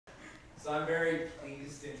So I'm very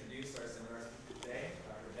pleased to introduce our seminar speaker today,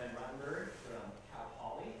 Dr. Ben Ruttenberg from Cal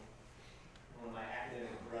Poly, one of my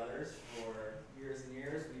academic brothers for years and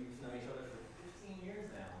years. We've known each other for 15 years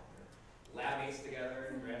now. We're lab mates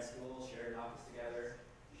together in grad school, shared an office together,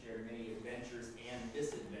 shared many adventures and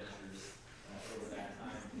misadventures over that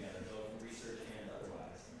time together, both in research and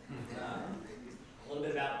otherwise. A little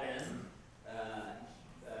bit about Ben.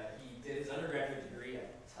 He did his undergraduate degree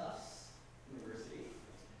at Tufts University,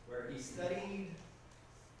 where he studied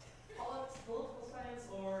political science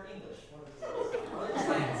or English. Political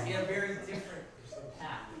science. He had a very different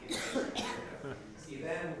path. He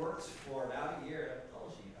then worked for about a year at a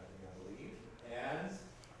publishing company, I believe, and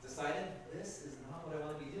decided this is not what I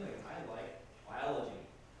want to be doing. I like biology.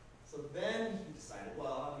 So then he decided,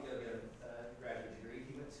 well, I'm going to go get a graduate degree.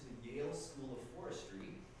 He went to the Yale School of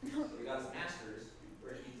Forestry, where he got his master's,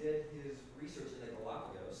 where he did his research in the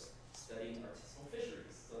Galapagos, studying artisanal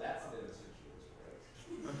fisheries. So that's a bit of a circular story.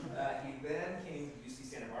 He then came to UC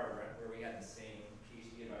Santa Barbara, where we had the same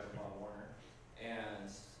PhD advisor, Bob Warner, and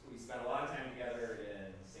we spent a lot of time together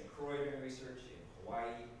in St. Croix doing research, in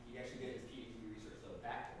Hawaii. He actually did his PhD research, though,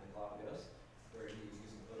 back in the Galapagos, where he was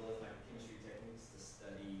using photolith microchemistry techniques to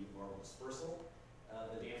study larval dispersal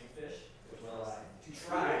of the damselfish, as well as to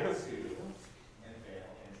try to, and fail,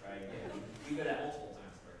 and try again. We did that multiple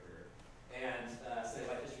times in our career. And studied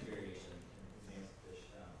life history variation in damselfish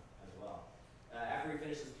as well. After he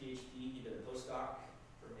finished his PhD, he did a postdoc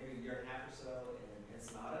for maybe a year and a half or so in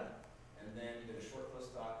Ensenada. And then he did a short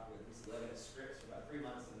postdoc with UC Leavitt Scripps for about 3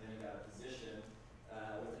 months, and then he got a position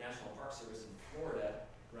with the National Park Service in Florida,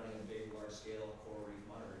 running a big, large-scale coral reef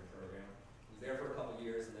monitoring program. He was there for a couple of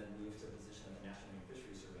years and then moved to a position at the National Marine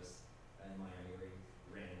Fisheries Service in Miami, where he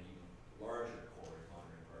ran an even larger coral reef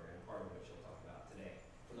monitoring program, part of which he'll talk about today.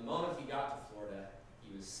 From the moment he got to Florida,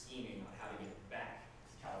 he was scheming on how to get back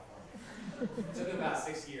to California. It took him about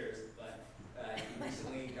 6 years, but he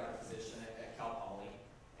recently got a position at Cal Poly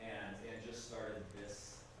and just started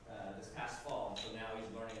this past fall. So now he's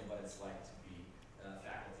learning what it's like to be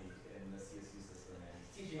faculty in the CSU system, and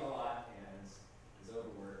he's teaching a lot and is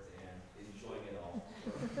overworked and enjoying it all.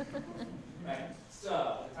 Right.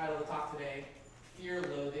 So the title of the talk today: Fear,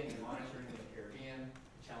 Loathing, and Monitoring in the Caribbean: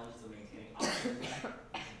 Challenges of Maintaining Optimism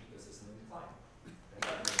in an Ecosystem in Decline.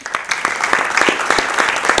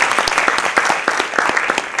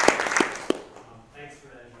 Thanks for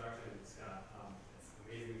that introduction, Scott. It's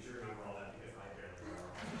amazing that you remember all that, because I barely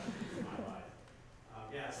remember my life.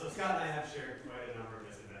 So Scott and I have shared quite a number of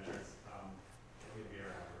misadventures. We'll be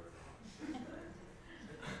around for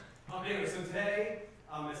anyway, so today,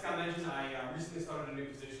 as Scott mentioned, I recently started a new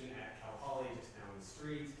position at Cal Poly, just down the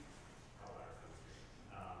street.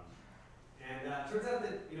 And it turns out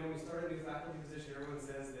that, when you start a new faculty position, everyone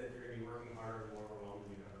says that you're going to be working harder and more overwhelmed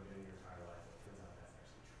than you've ever been in your entire life. But it turns out that's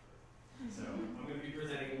actually true. So I'm going to be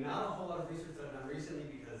presenting not a whole lot of research that I've done recently,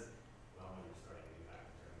 because, well, when you're starting a new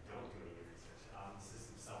faculty, you don't do any research. This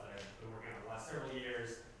is some stuff that I've been working on the last several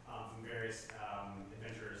years, from various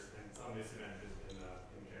adventures and some misadventures in the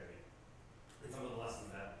Caribbean, and some of the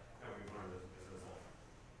lessons that we've learned as a result.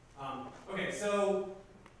 Okay, so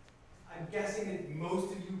I'm guessing that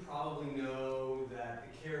most of you probably know that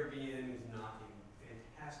the Caribbean is not in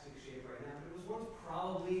fantastic shape right now, but it was once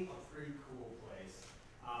probably a pretty cool place.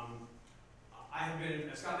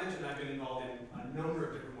 As Scott mentioned, I've been involved in a number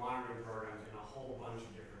of different monitoring programs in a whole bunch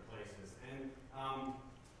of different places. And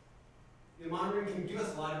the monitoring can give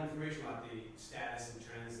us a lot of information about the status and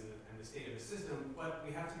trends and the state of the system, but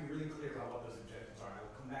we have to be really clear about what those objectives are. And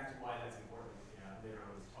I'll come back to why that's important later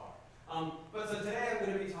on in this talk. But so today I'm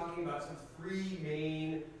going to be talking about some 3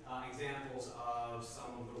 main examples of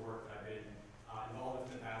some of the work that I've been involved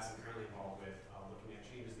with in the past and currently involved with, looking at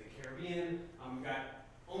changes in the Caribbean. We've got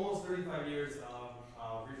almost 35 years of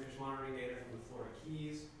reef fish monitoring data from the Florida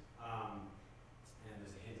Keys, and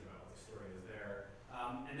there's a hint about what the story is there.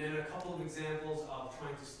 And then a couple of examples of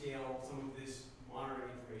trying to scale some of this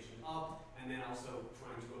monitoring information up, and then also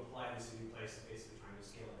trying to apply this in new places, basically trying to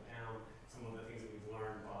scale it down. Some of the things that we've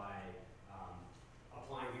learned by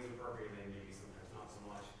applying things appropriately, and maybe sometimes not so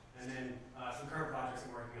much. And then some current projects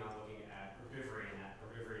I'm working on looking at herbivory, and that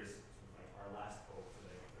herbivory is sort of like our last hope for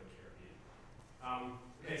the Caribbean.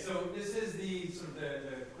 Okay, so this is the sort of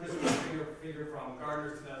the clinical figure from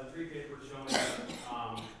Gardner's 2003 paper showing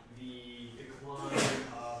the decline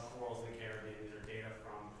of corals in the Caribbean. These are data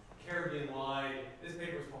from Caribbean-wide. This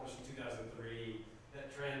paper was published in 2003.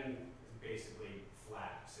 That trend is basically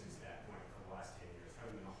flat since that point for the last 10 years.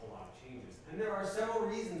 Haven't been a whole lot of changes. And there are several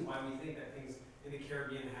reasons why we think that things in the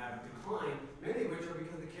Caribbean have declined, many of which are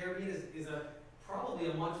because the Caribbean is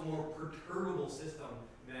probably a much more perturbable system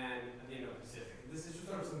than the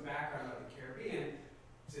some background about the Caribbean,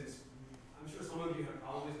 since I'm sure some of you have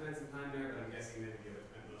probably spent some time there, but I'm guessing many of you have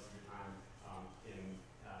spent most of your time in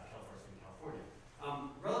California.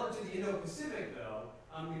 Relative to the Indo-Pacific, though,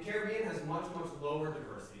 the Caribbean has much, much lower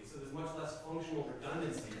diversity, so there's much less functional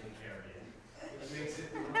redundancy in the Caribbean, which makes it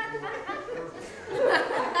much more purposeful.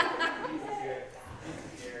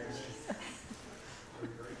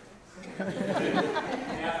 Yeah,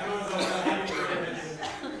 I don't know about having to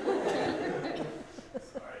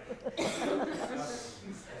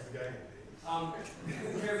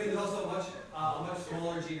the Caribbean is also a much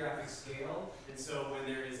smaller geographic scale, and so when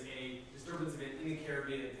there is a disturbance event in the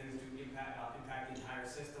Caribbean, it tends to impact the entire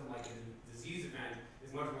system, like a disease event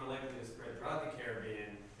is much more likely to spread throughout the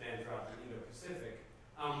Caribbean than throughout the Indo-Pacific.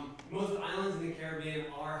 Most islands in the Caribbean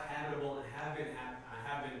are habitable and have been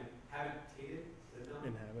habitated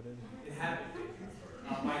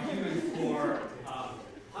by humans for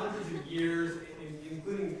hundreds of years,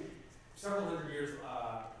 including several hundred years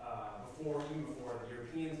even before the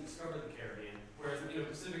Europeans discovered the Caribbean. Whereas in the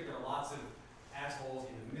Indo-Pacific, there are lots of assholes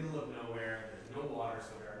in the middle of nowhere. There's no water,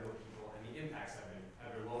 so there are no people, and the impacts have been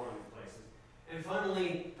lower on these places. And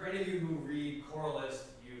finally, for any of you who read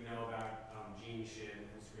Coralist, you know about Gene Shin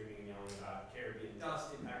and screaming and yelling about Caribbean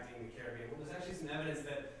dust impacting the Caribbean. Well, there's actually some evidence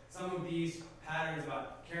that some of these patterns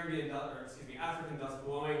about African dust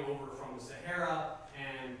blowing over from the Sahara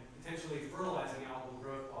and potentially fertilizing algal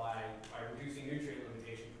growth by reducing nutrient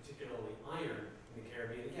limitation, particularly iron in the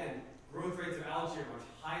Caribbean. Again, growth rates of algae are much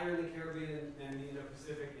higher in the Caribbean than the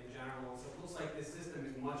Indo-Pacific in general, so it looks like this system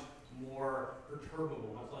is much more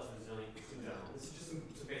perturbable, much less resilient in general. This is just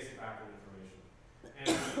some basic background information.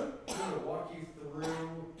 And I'm going to walk you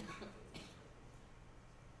through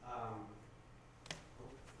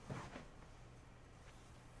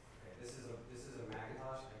this is a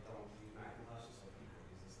Macintosh. I don't use Macintoshes, so people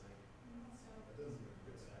use this thing.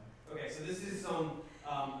 Okay, so this is a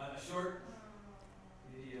short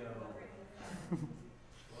video.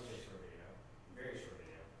 Very short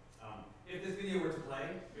video. If this video were to play,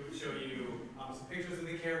 it would show you some pictures of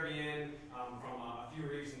the Caribbean from a few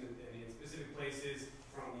reefs in specific places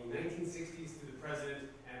from the 1960s to the present,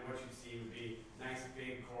 and what you see would be nice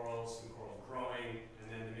big corals, some corals growing, and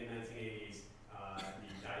then the mid-1980s,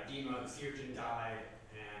 the diadema, the sea urchin died,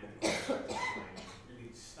 and the corals started declining. Really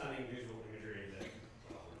stunning visual imagery that,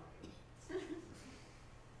 well, we're not going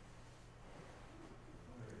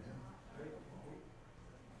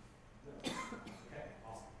to. Okay,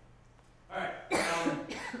 awesome. All right,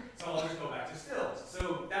 so I'll just go back to stills.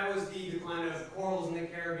 So that was the decline of corals in the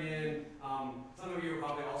Caribbean. Some of you are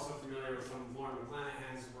probably also familiar with some of Lauren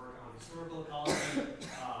McClanahan's work on historical ecology.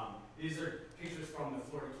 These are pictures from the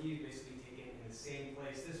Florida Keys, basically taken in the same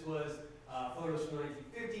place. This was photos from the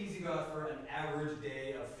 1950s. You go out for an average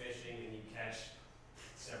day of fishing and you catch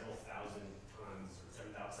several thousand tons or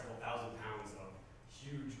several thousand pounds of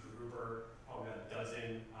huge grouper, probably about a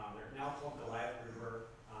dozen. They're now called Goliath grouper.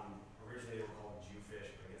 Originally they were called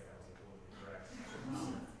Jewfish, but I guess that wasn't totally correct.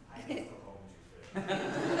 I can still call them Jewfish.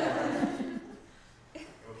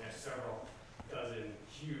 Go catch several dozen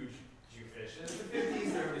huge Jewfish. And in the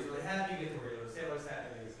 50s, everybody's really happy. You get the regular sailor's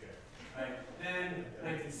hat, everything's good. Right? Then,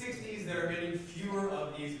 1960s, there are many fewer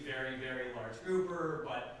of these very, very large grouper,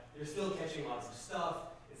 but they're still catching lots of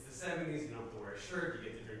stuff. It's the 70s, you don't have to wear a shirt, you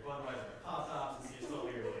get to drink Budweiser at pop tops, and so you're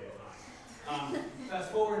slowly really good time.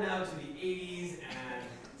 Fast forward now to the 80s, and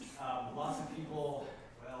lots of people,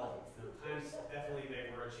 well, the times definitely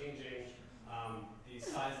they were changing. The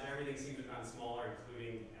size of everything seems to have gotten smaller,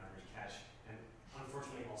 including the average catch, and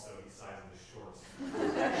unfortunately also the size of the shorts.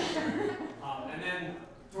 And then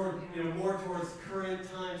more towards current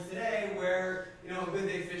times today, where a good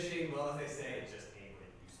day fishing, well, as they say, it just ain't what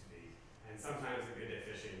it used to be. And sometimes a good day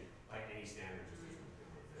fishing, by any standard, just isn't a good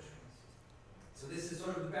day fishing. So this is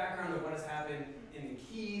sort of the background of what has happened in the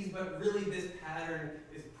Keys, but really this pattern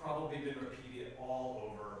has probably been repeated all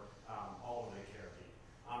over the Caribbean.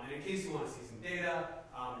 And in case you want to see some data,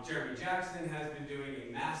 Jeremy Jackson has been doing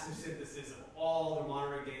a massive synthesis of all the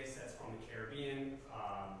monitoring data sets from the Caribbean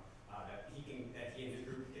that he and his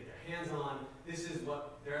group get their hands on. This is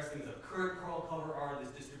what their estimates of current coral cover are,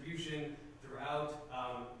 this distribution throughout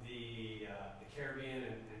the Caribbean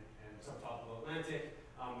and subtropical Atlantic.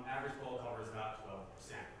 Average coral cover is about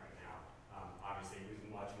 12% right now. Obviously, it was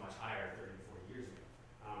much, much higher 30 to 40 years ago.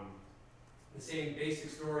 The same basic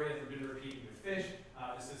story has been repeated with fish.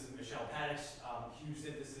 This is Michelle Paddock's huge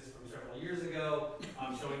synthesis from several years ago,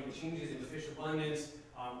 showing the changes in fish abundance.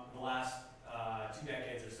 In the last 2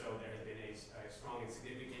 decades or so, there has been a strong and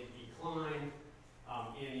significant decline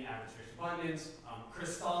in the average fish abundance.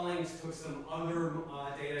 Chris Stallings took some other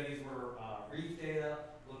data. These were reef data,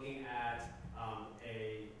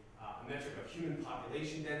 human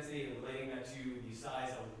population density and relating that to the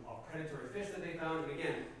size of predatory fish that they found. And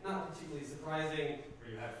again, not particularly surprising, where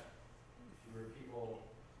you have fewer people,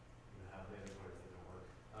 you have laser pointers that don't work.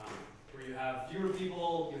 Where you have fewer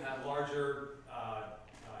people, you have larger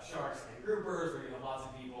sharks and groupers. Where you have lots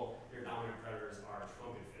of people, your dominant predators are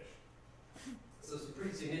trumpet fish. So some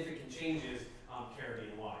pretty significant changes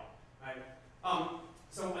Caribbean-wide. Right?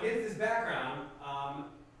 So against this background,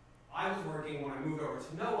 I was working when I moved over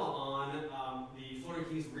to NOAA on the Florida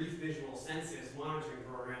Keys Reef Visual Census Monitoring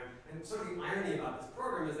Program. And sort of the irony about this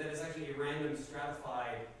program is that it's actually a random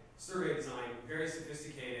stratified survey design, very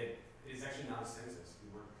sophisticated. It is actually not a census.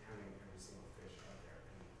 We weren't counting every single fish out there.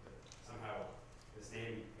 And somehow this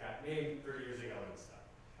name got named 30 years ago and stuff.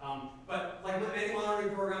 But like with any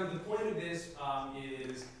monitoring program, the point of this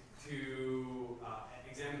is to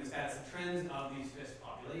examine the status and trends of these fish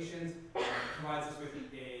populations. Provides us with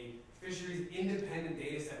a fisheries independent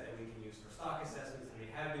data set that we can use for stock assessments, and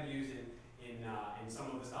they have been used in some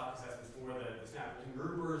of the stock assessments for the snappers and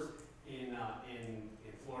groupers in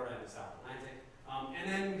Florida and the South Atlantic. And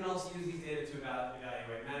then we can also use these data to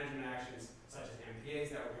evaluate management actions such as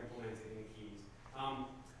MPAs that were implemented in the Keys.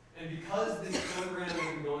 And because this program has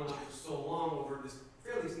been going on for so long over this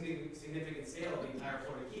fairly significant scale of the entire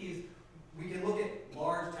Florida Keys, we can look at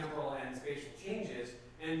large temporal and spatial changes.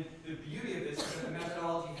 And the beauty of this is that the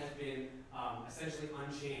methodology has been essentially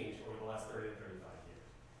unchanged over the last 30 to 35 years.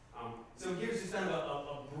 So here's just kind of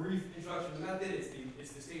a brief introduction to the method.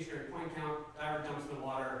 It's the stationary point count, diver jumps in the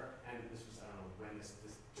water, and this was, I don't know when this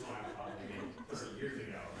drawing was probably made 30 years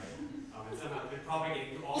ago, right? And somehow it's been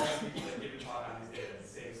propagating to all the people that give a talk on these data,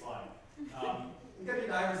 it's the same slide. You've got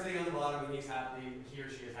your diver sitting on the bottom, and he or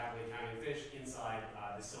she is happily counting fish inside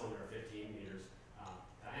this cylinder of 15 meters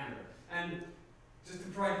diameter. And just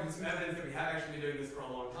to provide you some evidence that we have actually been doing this for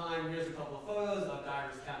a long time, here's a couple of photos of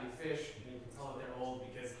divers counting fish. And you can tell that they're old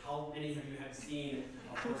because how many of you have seen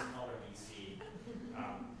a horse color BC?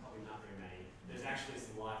 Probably not very many. There's actually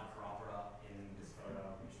some live cropra in this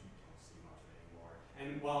photo, which you don't see much of anymore.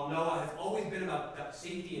 And while NOAA has always been about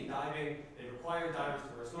safety and diving, they require divers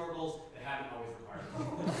to wear snorkels. They haven't always required them.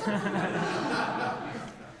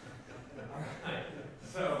 All right.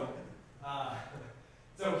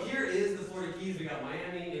 So here is the Florida Keys. We got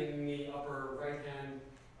Miami in the upper right hand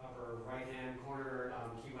corner,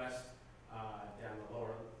 Key West down the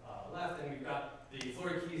lower left, and we've got the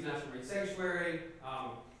Florida Keys National Marine Sanctuary,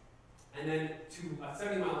 and then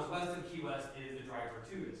 70 miles west of Key West is the Dry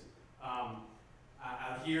Tortugas.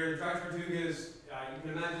 Out here, the Dry Tortugas, you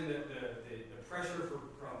can imagine that the pressure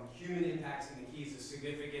from human impacts in the Keys is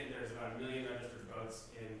significant. There's about 1 million registered boats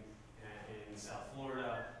in South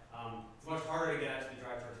Florida. It's much harder to get out to the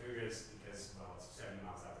Dry Tortugas because, well, it's 70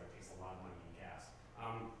 miles out there. It takes a lot of money in gas.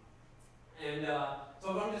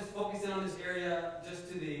 So I'm just focusing on this area just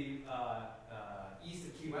to the east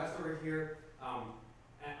of Key West over here,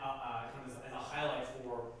 kind of as a highlight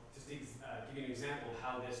for just to give you an example of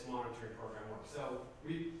how this monitoring program works. So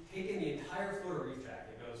we've taken the entire Florida reef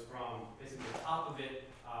tract. It goes from basically the top of it,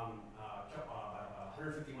 about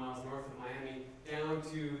 150 miles north of Miami, down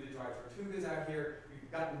to the Dry Tortugas out here.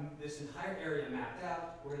 We've gotten this entire area mapped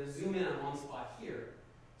out. We're going to zoom in on one spot here.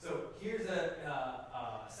 So here's a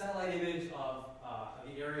satellite image of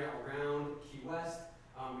the area around Key West.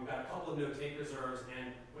 We've got a couple of no-take reserves,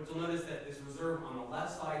 and what you'll notice that this reserve on the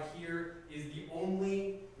left side here is the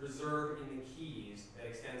only reserve in the Keys that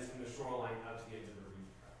extends from the shoreline out to the edge of the reef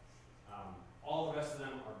tract. All the rest of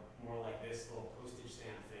them are more like this little postage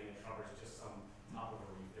stamp thing that covers just some top of a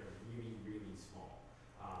reef. They're really, really small.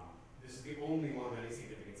 This is the only one of any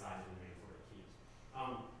significant size in the main Florida Keys.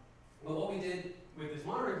 But what we did with this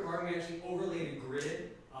monitoring program, we actually overlaid a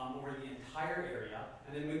grid over the entire area,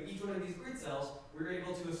 and then with each one of these grid cells, we were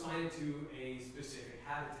able to assign it to a specific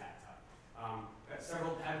habitat type. We've got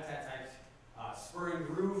several habitat types. Spur and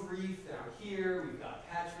groove reef down here, we've got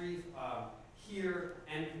patch reef here,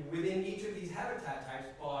 and within each of these habitat types,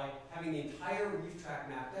 by having the entire reef tract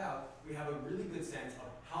mapped out, we have a really good sense of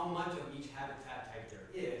how much of each habitat type there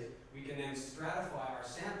is. We can then stratify our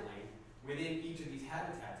sampling within each of these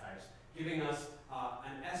habitat types, giving us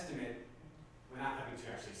an estimate. We're not having to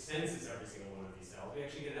actually census every single one of these cells. We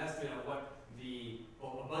actually get an estimate of what the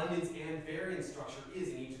both abundance and variance structure is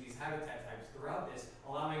in each of these habitat types throughout this,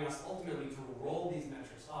 allowing us ultimately to roll these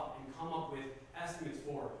metrics up and come up with estimates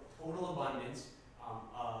for total abundance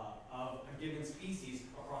of a given species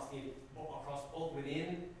across both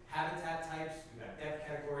within habitat types. We've got depth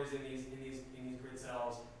categories in these grid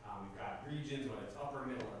cells. We've got regions, whether it's upper,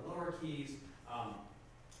 middle, or lower Keys.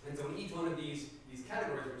 And so in each one of these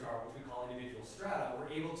categories, which we call individual strata, we're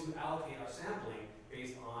able to allocate our sampling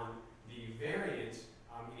based on the variant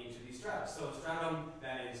in each of these strata. So a stratum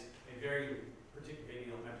that is a very particular,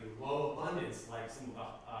 maybe it might be low abundance, like some of the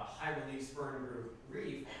high relief sperm groove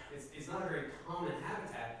reef, it's not a very common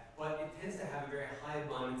habitat, but it tends to have a very high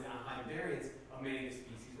abundance and a high variance of many of the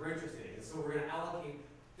species we're interested in. And so we're going to allocate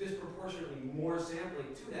disproportionately more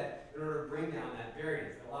sampling to that in order to bring down that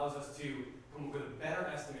variance. It allows us to come up with a better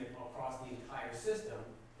estimate across the entire system,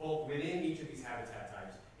 both within each of these habitat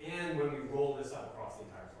types and when we roll this up across the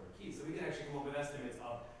entire Florida Keys. So we can actually come up with estimates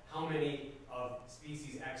of how many of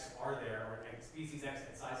species X are there, or species X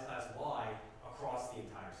at size class Y across the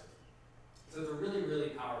entire system. So it's a really, really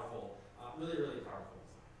powerful design.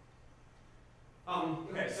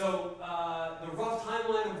 Okay, so the rough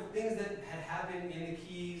timeline of things that had happened in the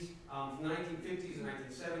Keys from the 1950s and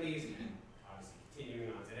 1970s, and obviously continuing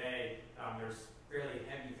on today. There's fairly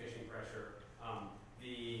heavy fishing pressure.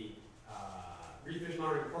 The Reef Fish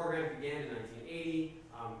Monitoring Program began in 1980.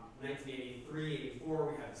 1983,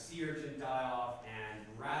 84, we had the sea urchin die-off and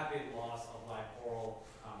rapid loss of live coral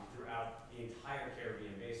throughout the entire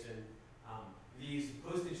Caribbean basin. These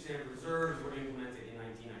postage stamp reserves were implemented in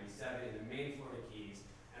 1997 in the main Florida Keys,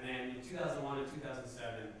 and then in 2001 and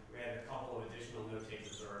 2007, we had a couple of additional no-take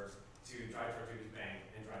reserves to Dry Tortugas Bank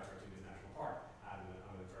and Dry Tortugas National Park out of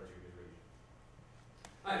the Tortugas region.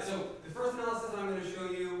 All right, so the first analysis I'm going to show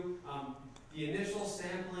you, the initial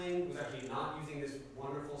sampling was actually not using this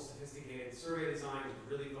wonderful, sophisticated survey design. It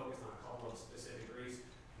was really focused on a couple of specific reefs.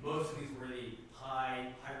 Most of these were the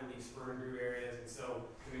high relief sperm groove areas, and so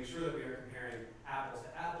to make sure that we are comparing apples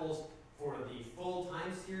to apples, for the full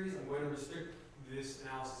time series, I'm going to restrict this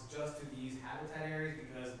analysis just to these habitat areas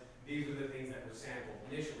because these are the things that were sampled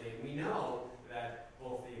initially. And we know that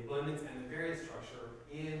both the abundance and the variance structure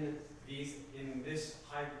in this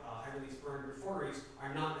high relief sperm groove forgeries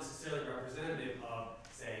are not necessarily representative of,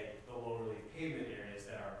 say, the low relief pavement areas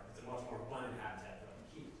that are, it's a much more abundant habitat throughout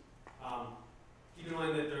the Keys. Keep in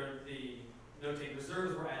mind that the no-take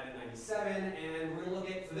reserves were added in 97, and we're going to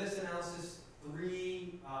look at, for this analysis,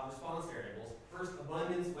 3 response variables. First,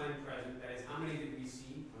 abundance when present, that is, how many did we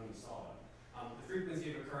see when we saw them? The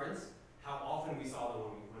frequency of occurrence, how often we saw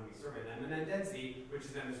them when we surveyed them, and then density, which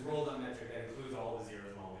is then this rolled-up metric that includes all the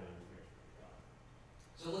zeros and all the other information.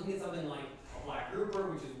 So looking at something like a black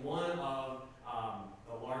grouper, which is one of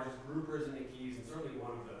the largest groupers in the Keys, and certainly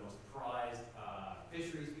one of the most prized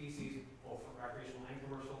fishery species, both for recreational and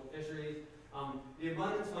commercial fisheries. The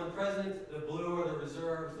abundance when present, the blue are the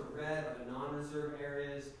reserves, the red are the non-reserve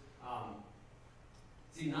areas.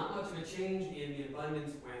 See, not much of a change in the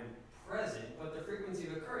abundance when present, but the frequency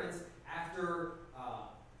of occurrence after,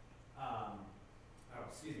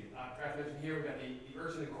 I forgot to mention here, we've got the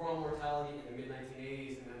urchin and coral mortality in the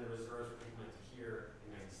mid-1980s, and then the reserves were implemented here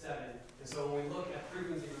in 97. And so when we look at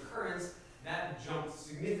frequency of occurrence, that jumped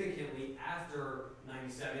significantly after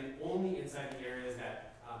 97, only inside the areas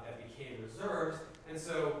that became reserves. And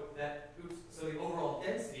so so the overall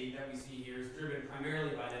density that we see here is driven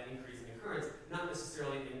primarily by that increase in occurrence, not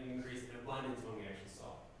necessarily an increase in abundance when we actually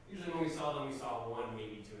saw it. Usually when we saw them, we saw 1,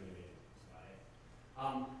 maybe 2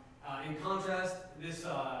 individuals. In contrast, this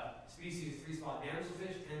species, 3-spot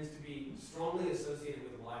damselfish, tends to be strongly associated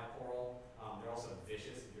with live coral. They're also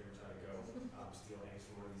vicious. If you ever try to go steal eggs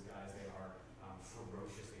from one of these guys, they are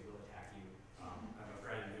ferocious. They will attack you. I have a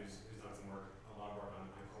friend who's done some work, a lot of work on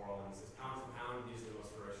coral, and he says, pound for pound, these are the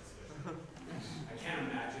most ferocious fish. I can't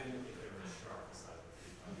imagine if they were a shark the size of a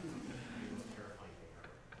 3-spot. It'd be the most terrifying thing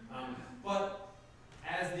ever. But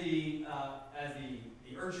as the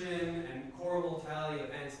urchin and coral mortality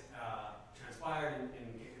events transpired in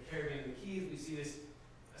the Caribbean and the Keys, we see this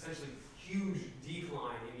essentially huge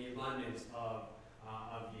decline in the abundance of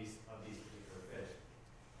these particular fish.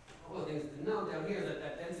 A couple of things to note down here is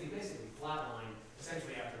that density basically flatlined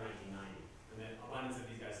essentially after 1990, and the abundance of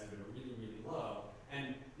these guys has been really, really low.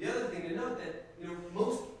 And the other thing to note that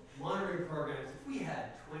most monitoring programs, if we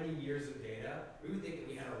had 20 years of data, we would think that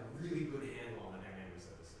we had a really good handle on the dynamics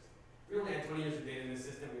of the system. If we only had 20 years of data in this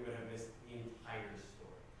system, we would have missed the entire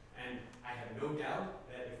story. And I have no doubt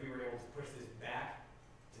that if we were able to push this back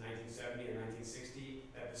to 1970 or 1960,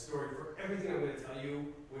 that the story for everything I'm going to tell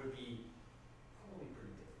you would be probably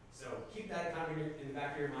pretty different. So keep that kind of in the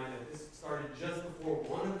back of your mind that this started just before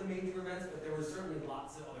one of the major events, but there were certainly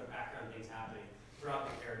lots of other background things happening throughout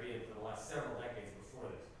the Caribbean for the last several decades before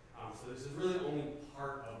this. So this is really only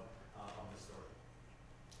part of the story.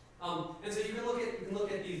 And so you can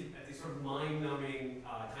look at these sort of mind-numbing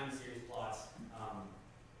time series plots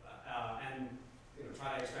and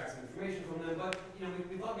try to extract some information from them. But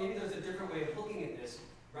we thought maybe there's a different way of looking at this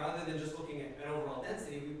rather than just looking at overall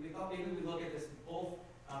density. We thought maybe we'd look at this both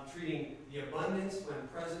treating the abundance when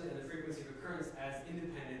present and the frequency of occurrence as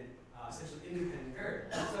independent, essentially independent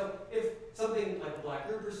variables. So if something like the black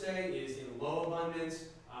grouper, say, is in low abundance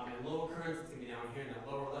and low occurrence, it's going to be down here in that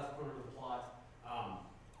lower left corner of the plot.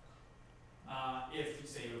 If,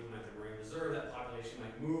 say, you implement the marine reserve, that population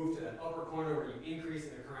might move to that upper corner where you increase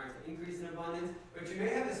in occurrence and increase in abundance. But you may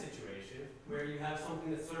have a situation where you have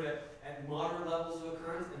something that's sort of at moderate levels of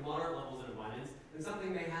occurrence and moderate levels of abundance, and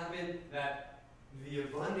something may happen that the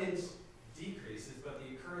abundance decreases, but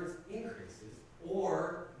the occurrence increases,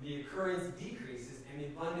 or the occurrence decreases and the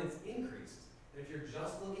abundance increases. And if you're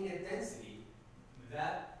just looking at density,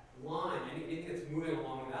 that line, anything that's moving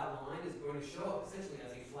along that line is going to show up essentially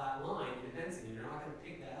as a flat line in the density. You're not going to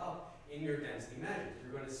pick that up in your density measures.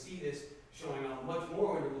 You're going to see this showing up much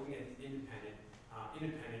more when you're looking at these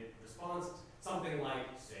independent responses. Something like,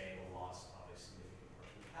 say, the loss of a significant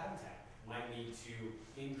portion of habitat might lead to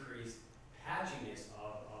increased patchiness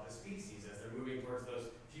of a species as they're moving towards those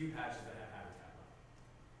few patches that have habitat left.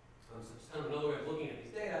 So it's kind of another way of looking at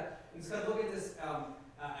these data. And just kind of look at this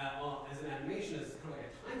as an animation, as kind of like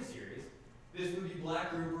a time series. This would be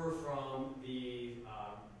black grouper from the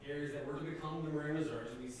areas that were to become the marine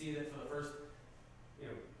reserves. And we see that for the first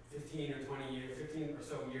 15 or 20 years, 15 or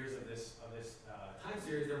so years of this time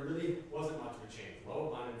series, there really wasn't much of a change.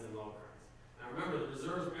 Low abundance and low occurrence. Now remember, the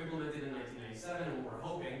reserves were implemented in 1997, and we're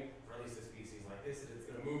hoping, for at least a species like this, that it's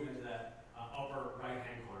going to move into that upper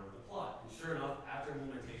right-hand corner of the plot. And sure enough, after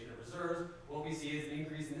implementation of reserves, what we see is an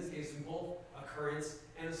increase, in this case, in both occurrence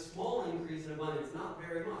and a small increase in abundance, not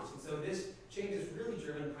very much. And so this change is really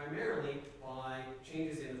driven primarily by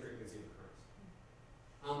changes in the frequency of occurrence.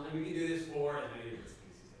 And we can do this for as many different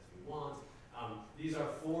species as we want. These are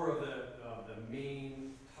 4 of the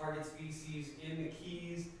main target species in the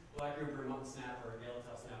Keys: black grouper, mutton snapper,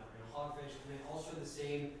 yellowtail snapper, and hogfish. And they all show the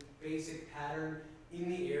same basic pattern in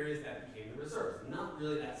the areas that became the reserves. Not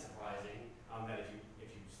really that surprising that if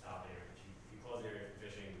you stop there, if you close an area for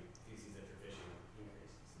fishing, species that you're fishing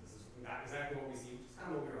increases. So this is exactly what we see, which is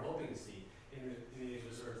kind of what we were hoping to see in these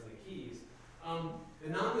reserves in the Keys. The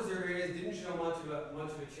non-reserve areas didn't show much of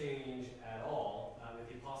a change at all, with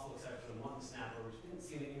the possible exception of mutton snapper, which didn't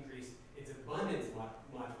seem to increase its abundance much,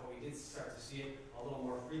 but we did start to see it a little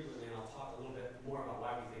more frequently, and I'll talk a little bit more about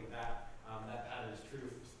why we think that that pattern is true,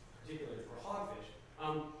 particularly for hogfish.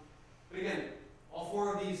 But again, all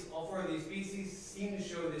four of these species seem to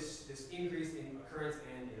show this increase in occurrence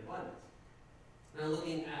and in abundance. Now,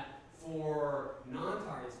 looking at 4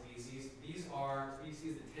 non-target species, these are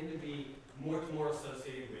species that tend to be much more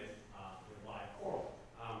associated with live coral.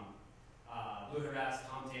 Blue harass,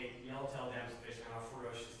 tomtate, yellowtail damselfish, and our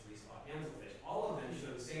ferocious 3-spot damselfish. All of them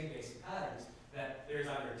show the same basic patterns, that there's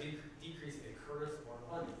either a decrease in occurrence or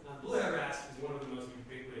abundance. Now, blue harass is one of the most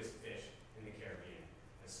ubiquitous fish in the Caribbean,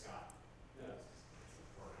 as Scott knows. It's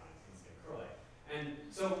work on it, it's curly. And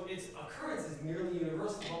so its occurrence is nearly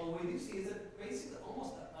universal, but what we do see is that basically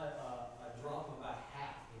almost a drop of about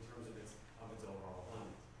half in terms of its overall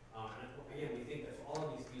abundance. And again, we think that for all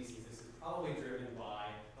of these species, this is probably driven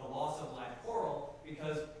by the loss of live coral,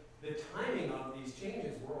 because the timing of these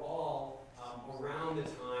changes were all around the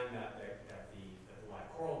time that the live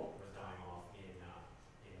coral was dying off in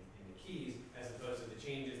the Keys, as opposed to the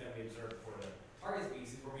changes that we observed for the target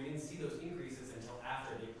species, where we didn't see those increases until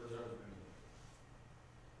after the reserve was removed.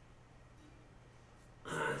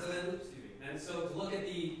 So then, excuse me. And so to look at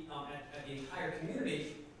the entire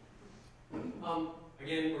community,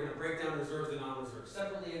 again, we're going to break down reserves and non-reserves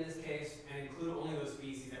separately in this case, and include only those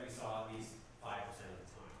species that we saw at least 5% of the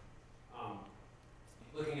time.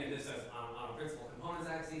 Looking at this as on a principal components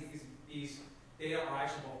axis, these data are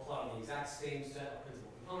actually both plotting the exact same set of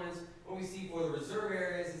principal components. What we see for the reserve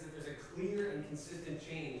areas is that there's a clear and consistent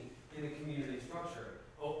change in the community structure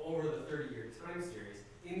over the 30-year time series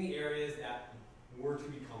in the areas that were to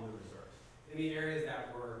become the reserves. In the areas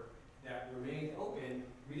that remained open,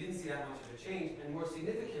 we didn't see that much of a change, and more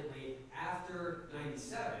significantly, after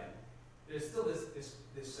 97, there's still this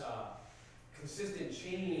consistent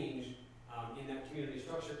change in that community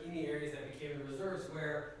structure in the areas that became the reserves,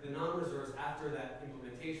 where the non-reserves, after that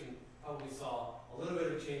implementation, probably saw a little bit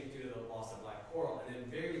of a change due to the loss of black coral, and then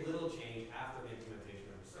very little change after the implementation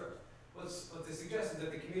of reserves. What this suggests is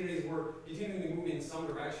that the communities were continuing to move in some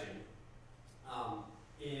direction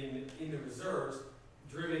in the reserves,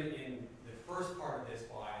 driven in the first part of this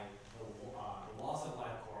by the loss of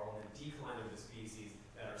live coral and the decline of the species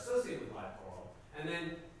that are associated with live coral. And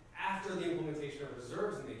then after the implementation of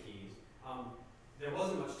reserves in the Keys, there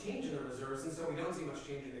wasn't much change in the reserves, and so we don't see much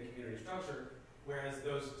change in the community structure, whereas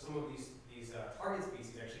some of these target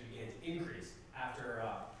species actually began to increase after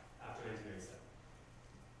 1997.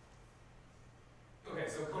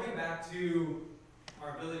 back to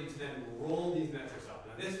our ability to then roll these metrics up.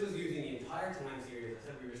 Now this was using the entire time series. I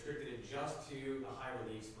said we restricted it just to the high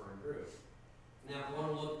relief spur and groove. Now if we want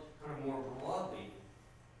to look kind of more broadly,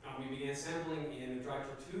 we began sampling in the dry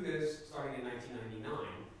tortugas starting in 1999,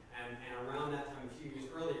 and around that time, a few years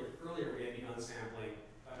earlier we had begun sampling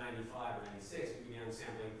by 95 or 96, we began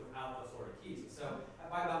sampling throughout the Florida Keys. So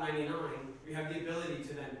by about 99, we have the ability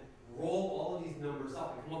to then roll all of these numbers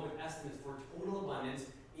up and come up with estimates for total abundance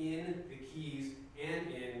in the Keys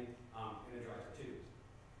and in the dry tortugas.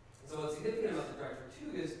 So what's significant about the dry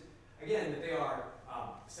tortugas, again, that they are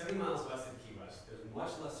 70 miles west of Key West. There's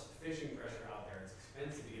much less fishing pressure out there. It's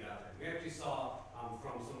expensive to get out there. We actually saw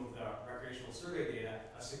from some of the recreational survey data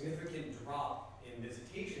a significant drop in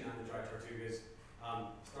visitation on the dry tortugas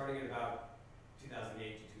starting at about 2008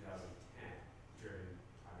 to 2010, driven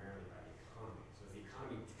primarily by the economy. So as the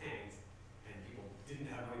economy tanked and people didn't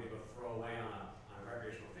have money to go throw away on a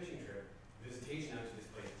recreational fishing trip, visitation out to this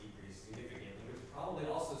place decreased significantly, which probably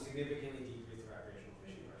also significantly decreased the recreational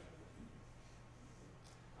fishing pressure.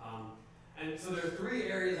 And so there are three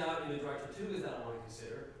areas out in the dry tortugas that I want to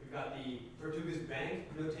consider. We've got the Tortugas Bank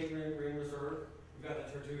no-take marine reserve. We've got the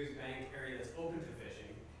Tortugas Bank area that's open to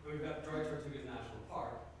fishing. And we've got Dry Tortugas National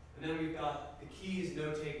Park. And then we've got the Keys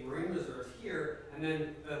no-take marine reserves here. And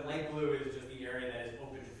then the light blue is just the area that is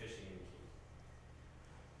open to fishing in the Keys.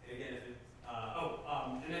 And again, if it,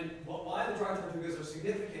 and then why the dry tortugas are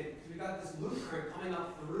significant, because we've got this loop current coming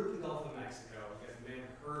up through the Gulf of Mexico. You guys may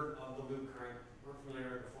have heard of the loop current. We're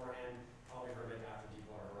familiar with it beforehand. Probably heard of it after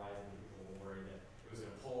Deepwater Horizon. People were worried that it was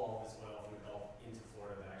going to pull all this oil from the Gulf into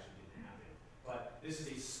Florida. That actually didn't happen. But this is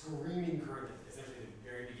a screaming current, essentially at the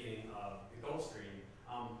very beginning of the Gulf Stream,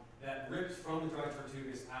 that rips from the dry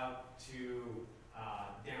tortugas out to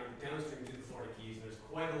downstream to the Florida Keys. And there's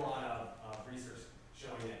quite a lot of research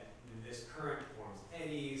showing that this current forms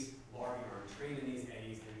eddies, larvae are entrained in these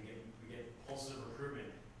eddies, and we get pulses of recruitment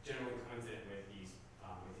generally coincident with these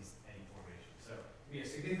eddy formations. So we have a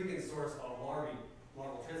significant source of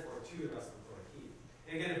larval transport to the rest of the Florida Keys.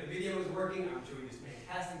 And again, if the video is working, I'm showing this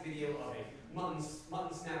fantastic video of a mutton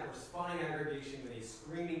snapper spawning aggregation with a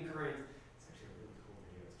screaming current. It's actually a really cool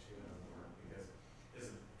video. It's actually doesn't work because there's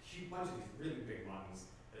a huge bunch of these really big muttons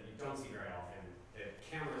that you don't see very often. The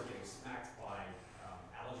camera is getting smacked by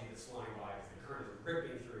algae that's flying by because the current is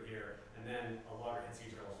ripping through here, and then a loggerhead sea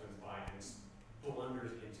turtle swims by and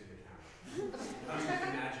blunders into the camera. How do you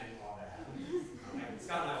imagine all that happening?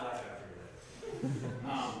 Scott and I laughed after we read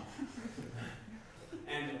it.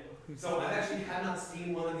 And so I actually have not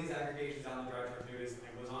seen one of these aggregations on the dry tortugas.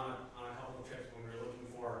 I was on a couple of trips when we were looking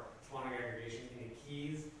for spawning aggregation in the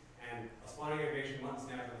Keys, and a spawning aggregation mutton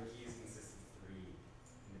snapper in the Keys consists of 3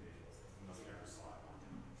 individuals. That's the most I ever saw at one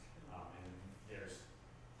time. And there's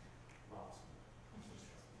lots.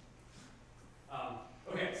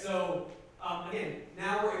 Okay, so again,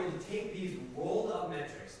 now we're able to take these rolled up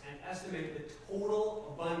metrics and estimate the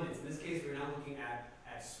total abundance. In this case, we're now looking at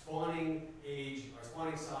spawning age or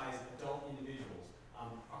spawning size adult individuals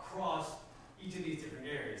across each of these different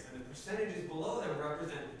areas. And the percentages below them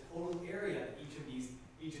represent the total area that each of these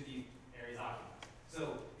areas occupy.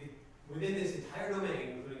 So within this entire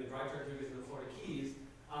domain, including the dry tortugas and the Florida Keys,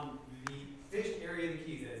 the fished area of the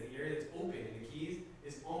Keys, that is the area that's open in the Keys,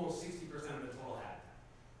 is almost 60% of the total habitat.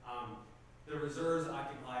 The reserves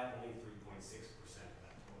occupy only 3.6% of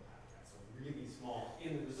that total habitat, so really small.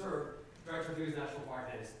 In the reserve, Dry Tortugas National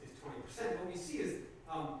Park is 20%. What we see is,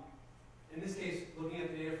 in this case, looking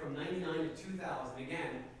at the data from 99 to 2000,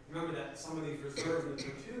 again, remember that some of these reserves in the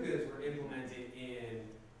tortugas were implemented in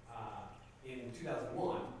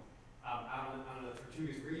 2001, out in the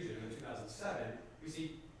Tortugas region in 2007. We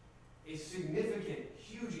see a significant,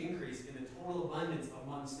 huge increase in the total abundance of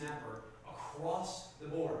mutton snapper across the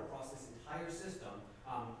board, across this entire system,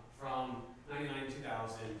 from 99 to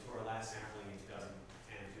 2000 to our last sampling in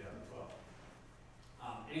 2010 2012.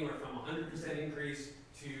 Anywhere from 100% increase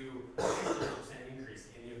to 60% increase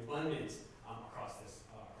in the abundance across this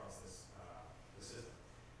the system.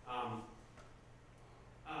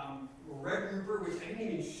 Red grouper, which I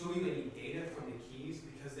didn't even show you any data from the Keys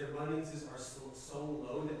because their abundances are so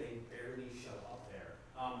low that they barely show up there.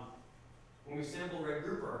 When we sample red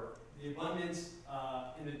grouper, the abundance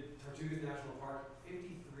in the Tortugas National Park,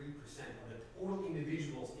 53% of the total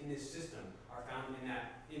individuals in this system are found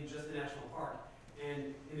in just the national park.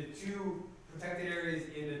 And in the 2 protected areas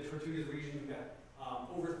in the Tortugas region, we've got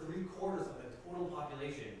over 3/4 of the total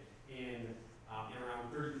population in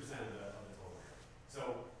around 30% of the total area. So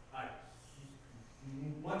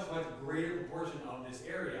much greater proportion of this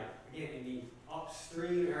area, again, in the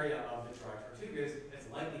upstream area of the dry tortugas, that's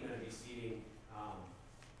likely going to be seeding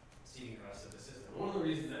seeding the rest of the system. One of the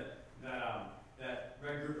reasons that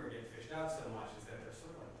red grouper get fished out so much is that they're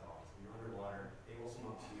sort of like dogs. When you're underwater, they will swim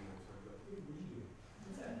up to you and sort of go, hey, what are you doing?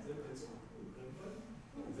 What's that? Is that a pencil?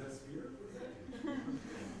 Is that a spear? What does that do?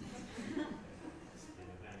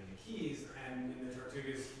 And in the keys and in the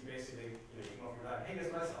tortugas, you basically, you come up your dive, hey, guess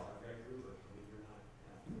what I saw? A red grouper. I mean, you're not.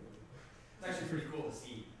 Yeah. It's actually pretty cool to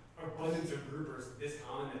see abundance of groupers this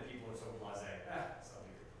common that people are so blasé. It's not a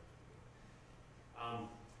grouper.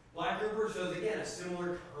 Black grouper shows, again, a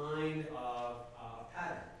similar kind of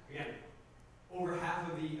pattern. Again, over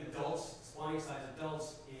half of the adults, spawning-sized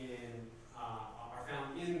adults, are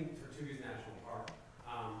found in Tortugas National Park.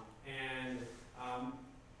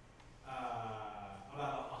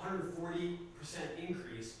 About 140%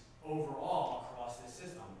 increase overall across this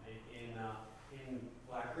system in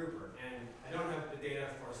black grouper. And I don't have the data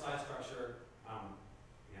for size structure.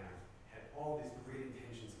 Again, I had all these great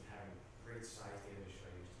intentions of having great size data to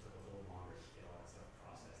show you. It just took a little longer to get all that stuff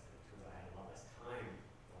processed. And it turns out I had a lot less time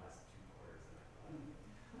the last 2 quarters than I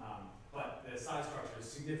thought. But the size structure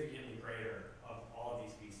is significantly greater of all of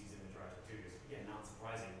these species in the dry tortugas. Again, not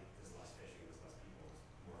surprising. There's less fishing, there's less people,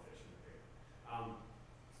 there's more fish in the bigger.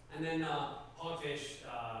 And then hogfish,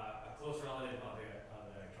 a close relative of the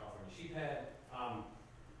California sheephead.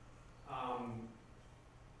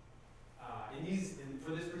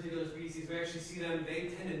 For this particular species, we actually see them, they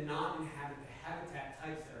tend to not inhabit the habitat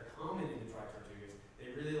types that are common in the dry tortugas. They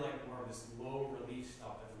really like more of this low relief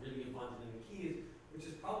stuff that's really abundant in the Keys, which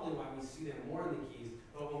is probably why we see them more in the Keys.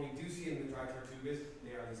 But when we do see them in the dry tortugas,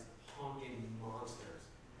 they are these honking monsters,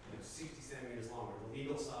 60 centimeters long. The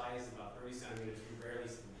legal size is about 30 centimeters. We rarely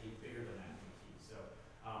see them bigger than that in the Keys. So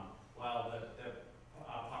while the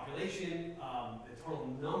population, the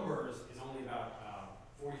total numbers is only about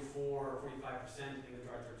 44 or 45% in the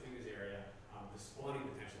dry tortugas area, the spawning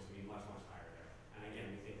potential is going to be much, much higher there. And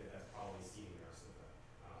again, we think that that's probably seeding the rest of the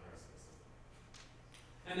system.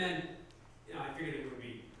 And then, I figured it would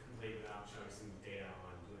be complete without showing some data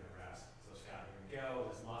on blue-head wrasse. So Scott, here we go.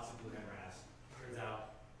 There's lots of blue-head wrasse. Turns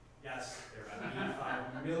out, yes, there are about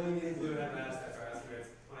 85 million blue-head wrasse. That's our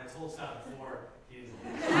estimates. When I told Scott before, he didn't.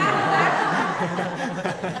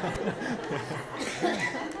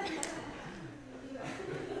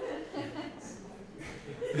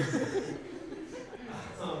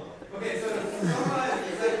 Okay, so to summarize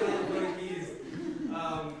the segment on the Keys,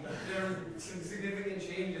 there are some significant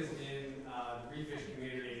changes in the reef fish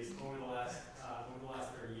communities over the last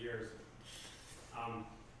 30 years.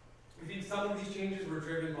 We think some of these changes were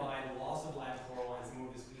driven by the loss of live coral and some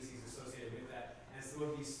of the species associated with that, and some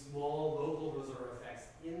of these small local reserve effects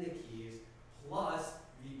in the Keys, plus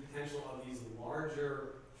the potential of these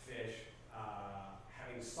larger fish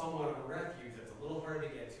having somewhat of a refuge that's a little harder to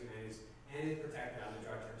get to and is protected on the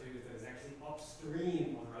dry tortugas that is actually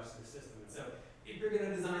upstream of the rest of the system. And so if you're going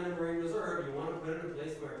to design a marine reserve, you want to put it in a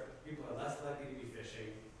place where people are less likely to be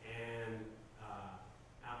fishing and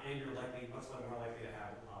you're much more likely to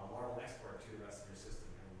have larval export to the rest of your system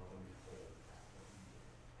and lo and behold, that's what we did.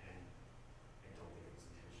 And I don't think it was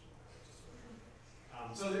intentional. It just sort of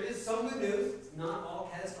so there is some good news. It's not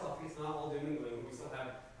all catastrophic. It's not all doom and gloom. We still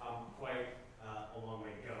have quite a long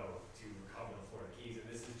way to go to recover the Florida Keys, and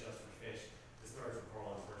this is just for fish. The story for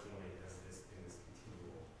coral, unfortunately, is in this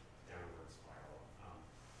continual downward spiral.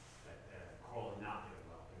 Coral is not doing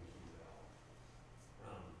well in the Keys at all.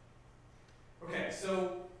 Okay,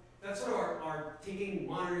 so that's sort of our taking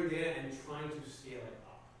monitoring data and trying to scale it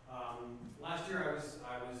up. Last year, I was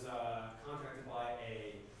contracted by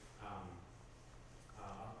a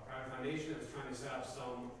private foundation that was trying to set up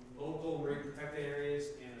some local marine protected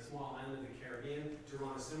areas in a small island of the Caribbean to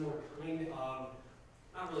run a similar kind of,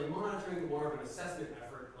 not really monitoring, but more of an assessment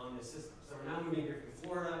effort on this system. So we're now moving here from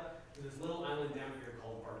Florida to this little island down here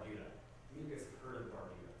called Barbuda. You guys have heard of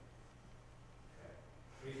Barbuda? Okay.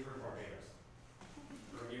 We've heard Barbados.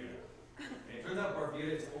 Bermuda. Okay, it turns out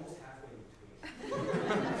Barbuda is almost halfway in between.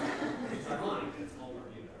 It's ironic that it's called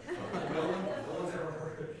Barbuda. No one's ever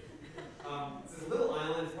heard of it. It's this little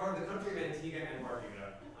island. It's part of the country of Antigua and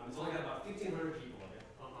Barbuda. It's only got about 1,500 people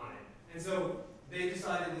on it. And so they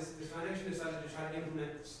decided, this foundation decided to try to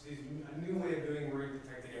implement a new way of doing marine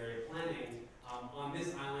protected area planning on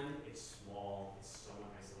this island. It's small, it's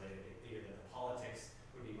somewhat isolated. They figured that the politics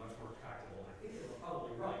would be much more tractable. I think they were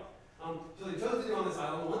probably right. So they chose to do on this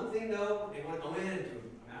island. One thing though, they want to go in and do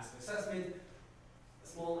a massive assessment. A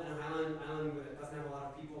small island that doesn't have a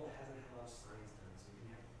lot of people, that hasn't had a lot of science done, so you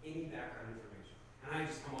can have any background information. And I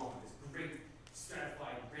just come off with this great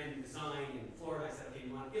stratified brand new design in Florida. I said, okay,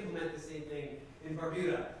 you want to implement the same thing in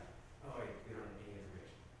Barbuda. Oh wait, we don't have any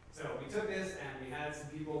information. So we took this and we had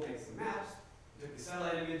some people make some maps, took the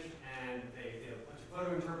satellite image and they did a bunch of photo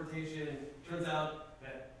interpretation. Turns out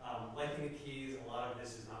that like in the Keys, a lot of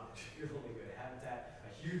this is not particularly good habitat.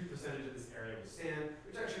 A huge percentage of this area was sand,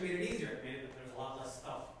 which actually made it easier. It made it that there's a lot less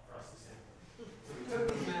stuff for us to sample. So we took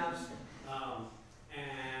these maps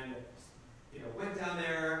and went down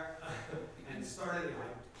there and started. I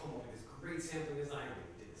come up with this great sampling design.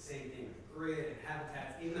 We did the same thing with grid and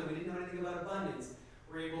habitats. Even though we didn't know anything about abundance,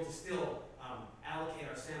 we're able to still allocate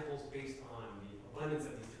our samples based on the abundance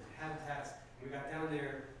of these different habitats. And we got down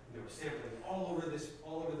there, we're sampling all over this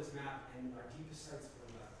map, and our deepest sites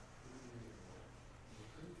were about 18 meters away. We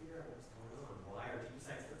couldn't figure out what was going on. Why our deepest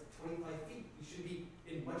sites were 25 feet? We should be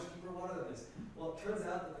in much deeper water than this. Well, it turns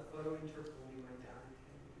out that the photo interp only went down to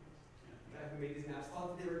 10 meters. The guy who made these maps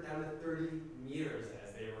thought that they were down to 30 meters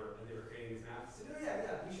as they were creating these maps. He said, oh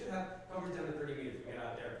yeah, we should have coverage down to 30 meters. We get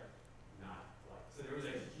out there, not like. So there was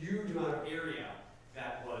a huge amount of area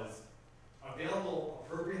that was available,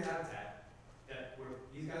 appropriate habitat, that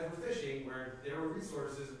these guys were fishing, where there were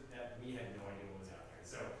resources that we had no idea what was out there.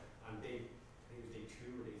 So on I think it was day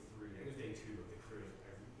 2 or day 3, I think it was day 2 of the cruise,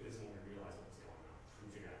 this is when we realized what was going on.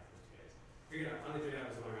 Couldn't figure it out for 2 days. Finally figured out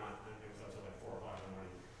what was going on, and it was up until like 4 o'clock in the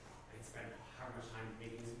morning. I spent how much time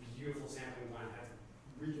making this beautiful sampling plan, had to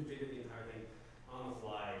reconfigure the entire thing on the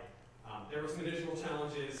fly. There were some additional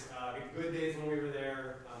challenges. The good days when we were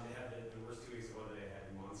there, they had the worst 2 weeks of weather they had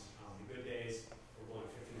in months. The good days were blowing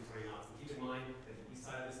 15 to 20 knots. And keep in mind that the east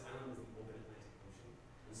side of this island is the open Atlantic Ocean.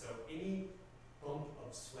 And so any bump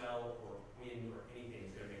of swell or wind or anything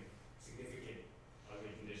is going to make significant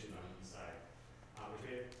ugly conditions on the east side.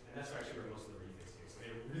 And that's actually where most of the reef is too. So it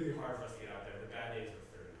made it really hard for us to get out there. The bad days were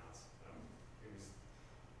 30 knots. It was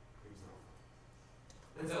not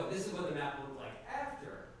fun. And so this is what the map looked like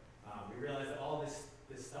after. We realized that all this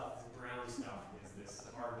stuff, this brown stuff, is this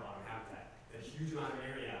hard bottom habitat. A huge amount of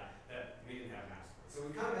area that we didn't have maps for. So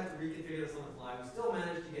we kind of had to reconfigure this on the fly. We still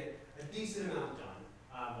managed to get a decent amount done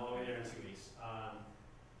while we were there in 2 weeks.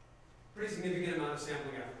 Pretty significant amount of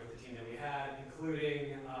sampling effort with the team that we had,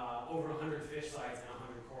 including over 100 fish sites and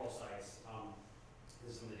 100 coral sites.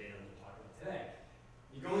 This is some of the data I'm going to talk about today.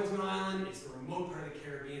 You go into an island, it's the remote part of the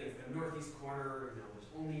Caribbean, it's the northeast corner,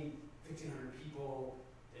 there's only 1,500 people,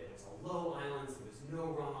 it's a low island, so there's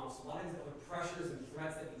no runoff, so a lot of these other pressures and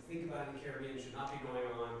threats that we think about in the Caribbean should not be going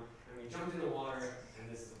on, and we jumped in the water, and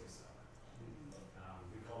this is what we saw.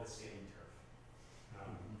 We call this sandy turf.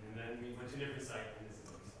 And then we went to a different site, and this is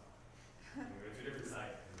what we saw. And we went to a different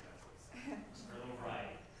site, and that's what we saw. Our little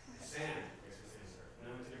variety. Sand, next to sandy turf. And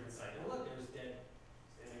then went to a different site, and look, there was dead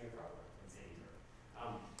standing across and sandy turf.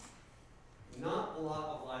 Not a lot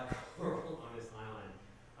of live coral on this island.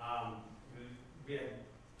 We had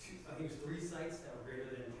I think it was 3 sites that were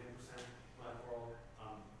greater than 10% live coral.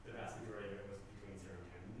 The vast majority of it was between 0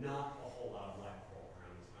 and 10. Not a whole lot of live coral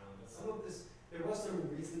around this island. But some of this, there was some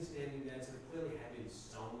recent standing dead, so there clearly had been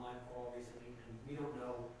some live coral recently, and we don't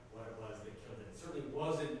know what it was that killed it. It certainly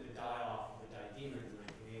wasn't the die-off of the diadema in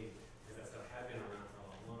 1980, because that stuff had been around for a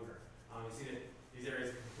lot longer. You see that these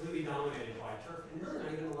areas are completely dominated by turf, and really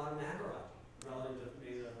not even a lot of macroalgae relative to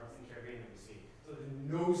maybe the parts of the Caribbean that we see. So there's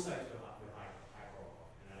no sites with high coral,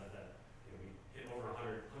 and out of that, we hit over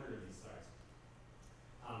 100 of these sites,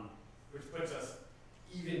 which puts us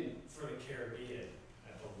even for the Caribbean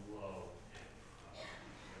at the low end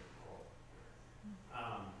of coral.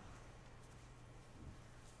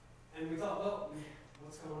 And we thought, well,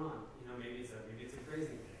 what's going on? Maybe it's a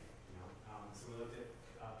grazing thing. So we looked at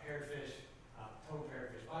parrotfish, total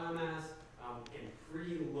parrotfish biomass, in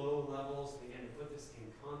pretty low levels. Again, to put this in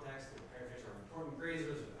context, parrotfish are important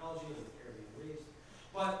grazers of algae in the Caribbean reefs,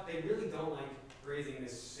 but they really don't like grazing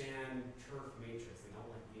this sand turf matrix. They don't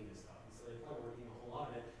like eating this stuff, and so they probably weren't eating a whole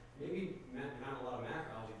lot of it. Maybe not a lot of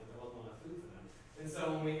macroalgae, but there wasn't a lot of food for them. And so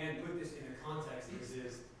when we put this into context, this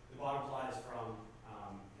is the bottom plot is from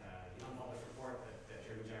the unpublished report that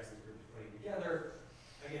Jeremy Jackson's group is putting together.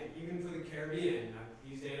 Again, even for the Caribbean,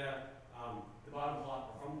 these data, the bottom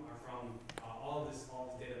plot are from all this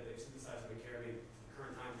data that they've synthesized from the Caribbean at the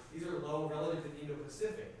current time. These are low relative to the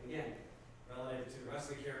Indo-Pacific. Again, relative to the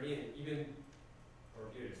rest of the Caribbean, even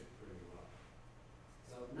Barbuda is pretty well.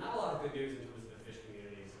 So not a lot of good news in terms of the fish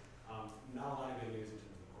communities. Not a lot of good news in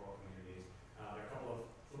terms of the coral communities. There are a couple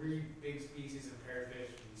of 3 big species of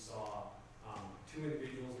parrotfish. We saw 2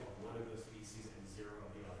 individuals of one of those species and 0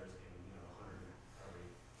 of the others in the 100 probably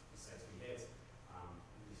sites we hit.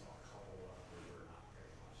 We saw a couple of them were not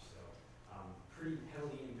very much. So pretty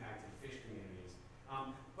heavily impacted fish communities.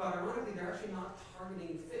 But ironically, they're actually not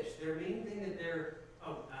targeting fish. Their main thing that they're,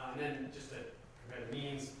 and then just to compare the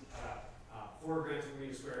means, 4 grams per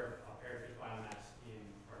meter square of parrotfish biomass in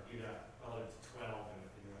Barbuda relative to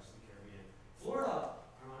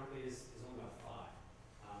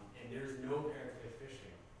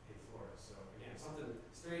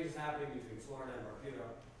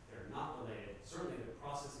not related. Certainly the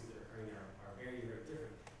processes that are occurring there are very, very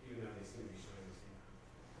different, even though they seem to be showing the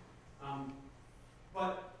same.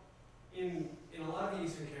 But in a lot of the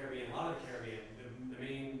Eastern Caribbean, a lot of the Caribbean, the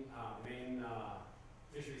main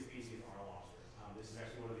fishery species are lobster. This is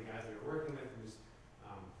actually one of the guys we were working with who's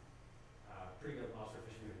a pretty good lobster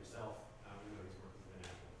fisherman himself, even though he's working for the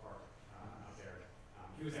national park out there.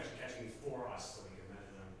 He was actually catching these for us so we could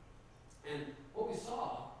measure them. And what we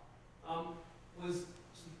saw was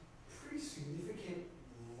some pretty significant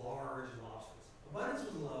large lobsters. Abundance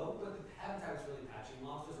was low, but the habitat was really patchy.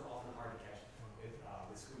 Lobsters are often hard to catch with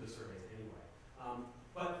scuba surveys anyway.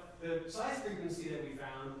 But the size frequency that we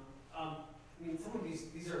found, I mean, some of this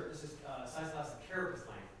is size class of carapace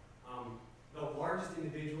length. The largest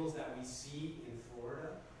individuals that we see in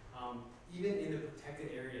Florida, even in the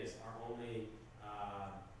protected areas, are only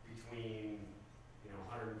between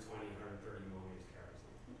 120, 130 millimeters carapace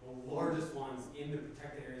length. The largest ones in the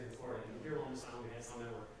protected areas in Florida, and here on this island we had some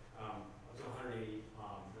that were up to 180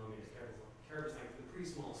 millimeters carapace length with a pretty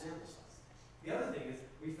small sample size. The other thing is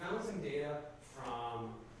we found some data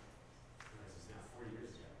from, what is this now, 40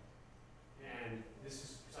 years ago. And this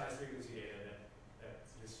is size frequency data that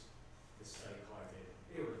this study collected.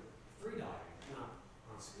 They were free diving, not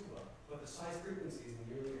on scuba, but the size frequency is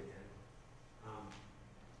nearly identical.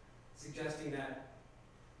 Suggesting that,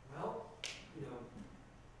 well,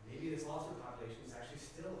 maybe this lobster population is actually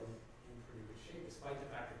still in pretty good shape, despite the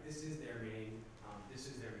fact that this is their main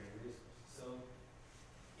resource. So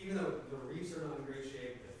even though the reefs are not in great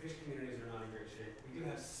shape, the fish communities are not in great shape, we do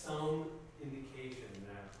have some indication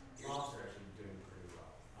that lobster are actually doing pretty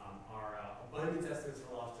well. Our abundance estimates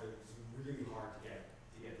for lobster is really hard to get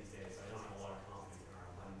these days, so I don't have a lot of confidence in our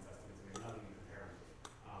abundance estimates. I mean, nothing to compare them to.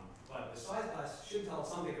 But the size class should tell us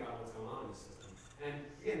something about what's going on in the system. And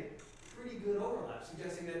again, pretty good overlap,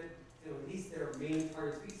 suggesting that at least their main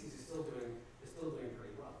target species is still doing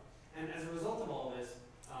pretty well. And as a result of all this,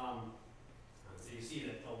 so you see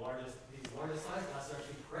that these largest size classes are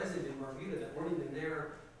actually present in Barbuda that weren't even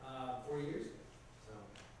there 40 years ago.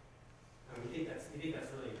 So we think that's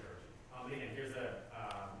really encouraging. And again, here's the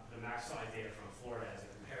max size data from Florida as a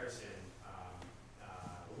comparison.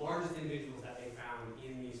 The largest individuals that they found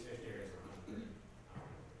in these fish areas are 130.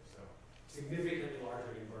 So significantly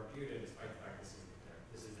larger in Barbuda, despite the fact this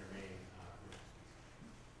is their main commercial species.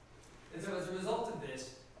 And so as a result of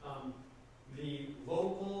this, the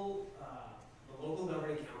local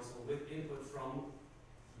governing council, with input from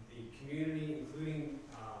the community, including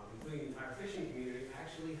the entire fishing community,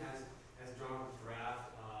 actually has drawn up a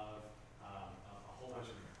draft of a whole bunch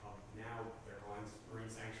of now they're calling marine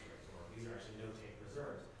sanctuaries, or these are actually no-take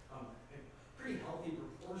reserves. A pretty healthy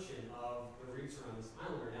proportion of the reefs around this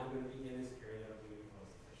island are now going to be in this area that we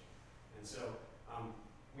close to fishing. And so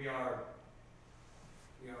we are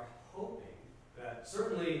hoping that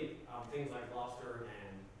certainly things like lobster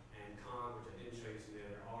and conch, which I didn't show you today,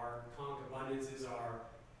 there are conch abundances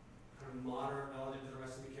are kind of moderate relative to the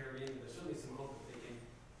rest of the Caribbean, but there's certainly some hope that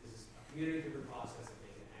this is a community-driven process, that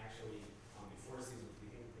they can actually enforce these, which we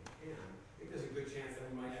think they can. I think there's a good chance that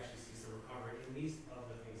we might actually see some recovery, at least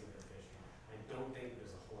of the things that they're fishing. I don't think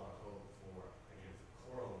there's a whole lot of hope for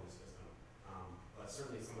coral in the system, but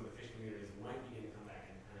certainly some of the fish communities might begin to come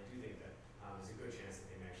back, and I do think that there's a good chance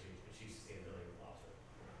that they may actually achieve sustainability with lobster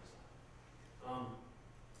around this island.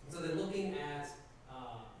 So they're looking at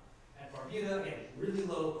Barbuda, again, really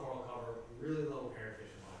low coral cover, really low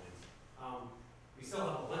parrotfish abundance. We still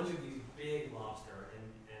have a bunch of these big lobster,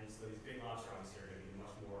 and so these big lobster obviously are going to be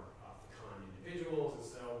much more fecund individuals, and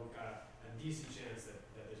so we've got a decent chance that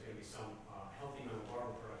there's going to be some healthy amount of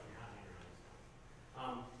larval production happening around this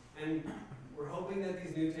time. And we're hoping that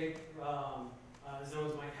these new take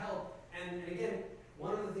zones might help. And again,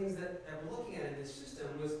 one of the things that we're looking at in this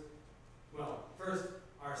system was, well, first,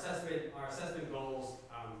 our assessment goals,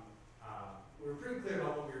 we were pretty clear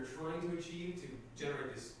about what we were trying to achieve to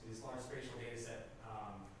generate this large spatial data set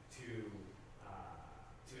to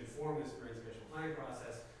inform this marine spatial planning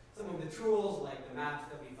process. Some of the tools, like the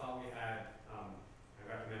maps that we thought we had, I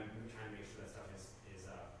recommend trying to make sure that stuff is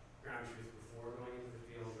ground truth before going into the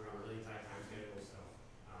field. We're on a really tight time schedule, so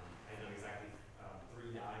I had done exactly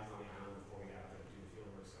 3 dives on the island before we got to do the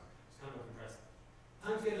field work, so it's kind of a compressed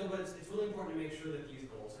time schedule, but it's really important to make sure that these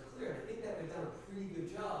goals are clear. And I think that we've done a pretty good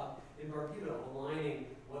job in Barbuda aligning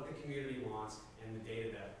what the community wants and the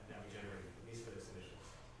data that we generate, at least for this initial.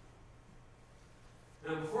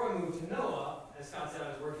 Now, before I move to NOAA, as Scott said,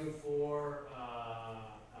 I was working for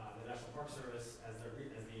the National Park Service as the marine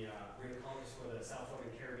ecologist for the South Florida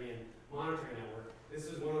Caribbean Monitoring Network. This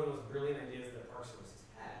was one of the most brilliant ideas that Park Service has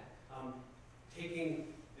had.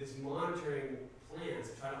 Taking this monitoring plans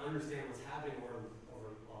to try to understand what's happening over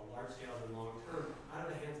large scales and long term out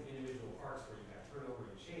of the hands of individual parks where you've got turnover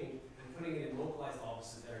and change, and putting it in localized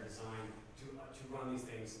offices that are designed to run these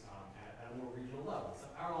things at a more regional level. So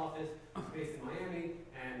our office is based in Miami,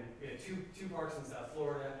 and we had two parks in South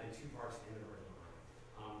Florida and 2 parks in the Virgin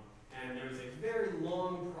Islands. And there was a very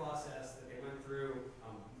long process that they went through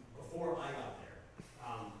before I got there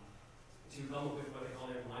to come up with what they call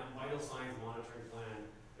their vital signs monitoring plan.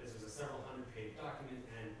 This was a several hundred-page document,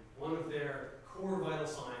 and one of their core vital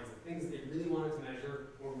signs, the things that they really wanted to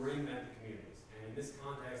measure, were marine benthic communities. And in this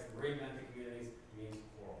context, marine benthic communities means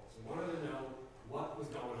coral. So we wanted to know what was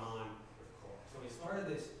going on with coral. So we started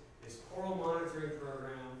this coral monitoring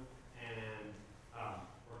program, and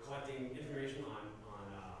we're collecting information on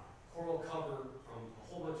coral cover from a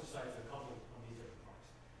whole bunch of sites in a couple of these different parks.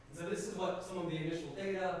 And so this is what some of the initial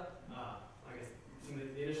data, I guess some of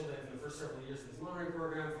the initial data from the first several years of this monitoring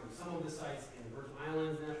program from some of the sites in the Virgin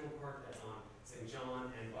Islands National Park, that's on St.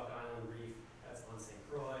 John, and Buck Island Reef, that's on St.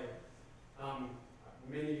 Croix.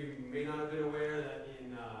 Many of you may not have been aware that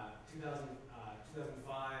in 2005,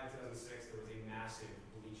 2006, there was a massive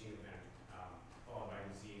bleaching event followed by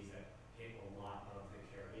disease that hit a lot of the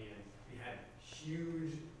Caribbean. We had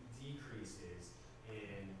huge decreases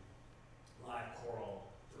in live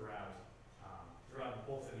coral throughout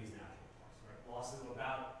both of these national parks. Right? Losses of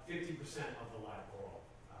about 50% of the live coral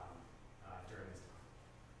during this time.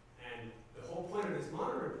 And the whole point of this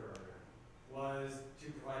monitoring program was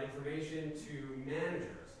to provide information to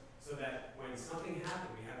managers so that when something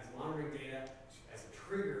happened, we have this monitoring data as a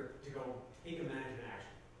trigger to go take a management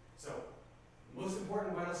action. So the most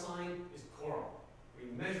important vital sign is coral.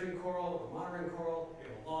 We're measuring coral, we're monitoring coral, we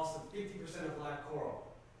have a loss of 50% of live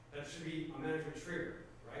coral. That should be a management trigger,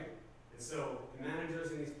 right? And so the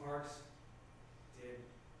managers in these parks did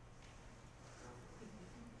nothing.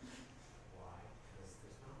 Why? Because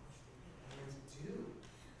there's not much they can do.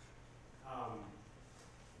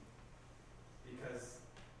 Because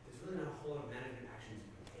there's really not a whole lot of management actions you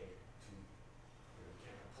can take to, you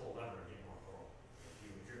can't pull a lever and get more coral. If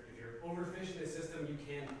you're overfishing the system, you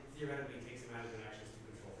can theoretically take some management actions to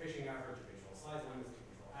control fishing efforts, to control size limits, to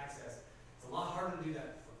control access. It's a lot harder to do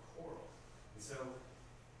that for coral. And so,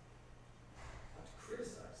 not to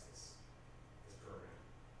criticize this program,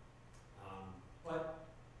 but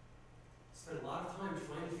spent a lot of time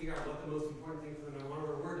trying to figure out what the most important thing for them to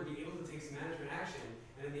monitor were to be able to take some management action,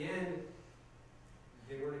 and in the end,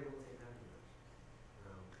 they weren't able to take management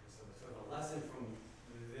action. So the lesson from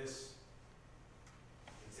this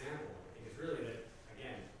example, I think, is really that,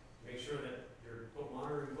 again, make sure that your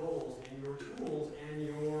monitoring goals and your tools and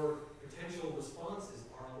your potential responses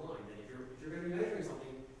are aligned. That if you're going to be measuring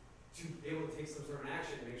something, to be able to take some sort of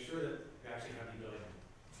action, make sure that you actually have the ability to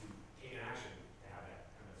take an action to have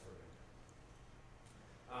that sort of impact.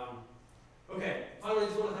 Okay, finally,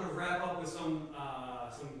 I just want to kind of wrap up with some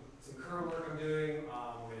current work I'm doing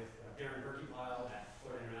with Darren Berkeypile at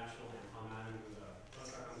Florida International and Tom Madden, who's a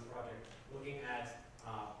postdoc on this project, looking at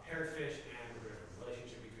parrotfish and herbivory, the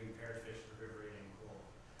relationship between parrotfish, herbivory, and coral.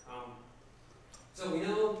 So we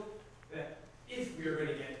know that if we are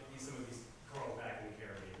going to get some of these corals back in the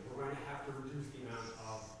Caribbean, we're going to have to reduce the amount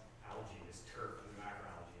of algae, this turf and the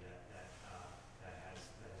macroalgae that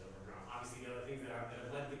has overgrown. Obviously, the other things that have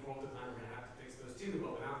led to the coral decline, we're going to have to fix those too,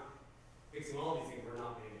 but without fixing all of these things, we're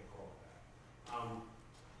not going to get coral back.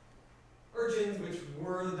 Urchins, which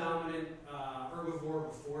were the dominant herbivore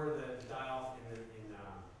before the die-off in the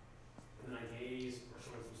 1980s, are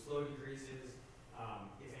showing some slow decreases.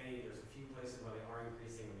 If any, there's a few places where they are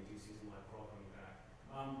increasing, and we do see some live coral coming back.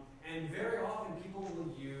 And very often, people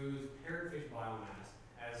will use parrotfish biomass,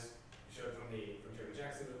 as showed from Jeremy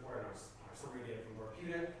Jackson's report and our summary data from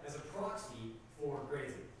Barbuda, as a proxy for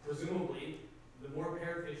grazing. Presumably, the more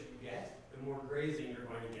parrotfish you get, the more grazing you're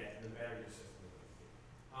going to get, and the better your system is going to be.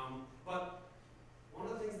 But one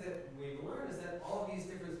of the things that we've learned is that all of these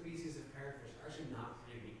different species of parrotfish are actually not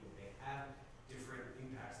created equal. They have different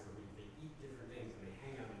impacts on the reef. They eat different things, and they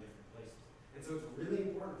hang out in different places. And so it's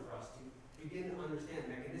really important for us to begin to understand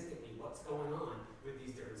mechanistically what's going on with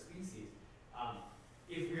these different species.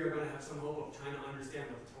 If we are going to have some hope of trying to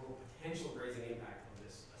understand what the total potential grazing impact of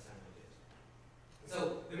this assemblage is.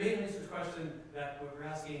 So the main research question that we're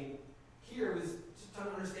asking here was just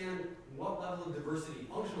trying to understand what level of diversity,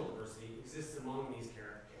 functional diversity, exists among these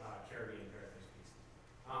Caribbean parrotfish species.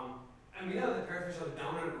 And we know that parrotfish are the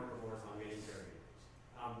dominant herbivores on many Caribbean reefs.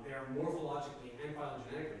 They are morphologically and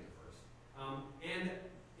phylogenetically diverse. And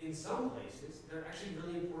in some places, they're actually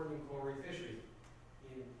really important in coral reef fisheries,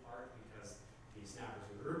 in part because the snappers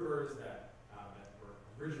and groupers that were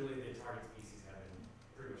originally the target species have been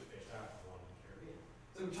pretty much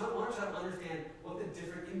want to try to understand what the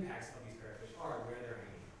different impacts of these parrotfish are and where they're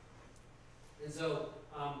hanging. And so,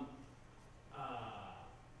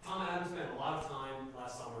 Tom and Adam spent a lot of time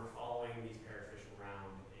last summer following these parrotfish around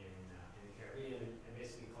in the Caribbean and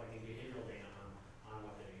basically collecting behavioral data on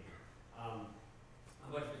what they're eating. A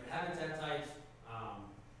bunch of different habitat types.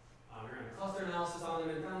 We ran a cluster analysis on them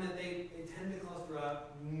and found that they tend to cluster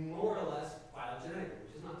up more or less phylogenetically,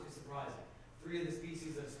 which is not too surprising. 3 of the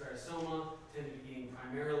species of Sparasoma tend to be eating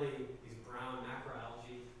primarily these brown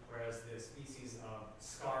macroalgae, whereas the species of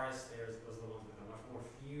Scarus, those are the ones with a much more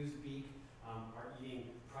fused beak, are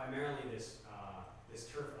eating primarily this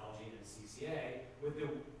turf algae and CCA, with the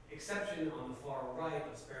exception on the far right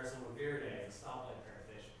of Sparasoma viridae, the stoplight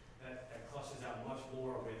parrotfish, that clusters out much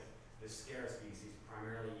more with the Scarus species,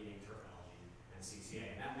 primarily eating turf algae and CCA.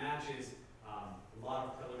 And that matches a lot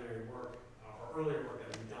of preliminary work, or earlier work that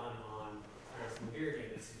we've done on Sparasoma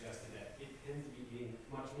viridae that suggested that it tends to be eating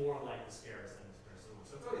much more like the Scarus than the Sparasoma.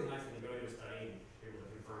 So it's always nice when you go to a study and you're able to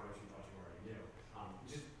confirm what you thought you already knew,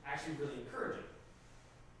 which is actually really encouraging.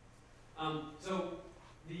 So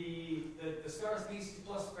the Scarus species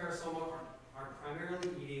plus Sparasoma are primarily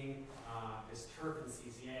eating this turf and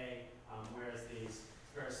CCA, whereas these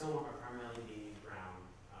Sparasoma are primarily eating these brown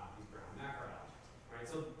macroalgae. Right?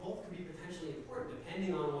 So both can be potentially important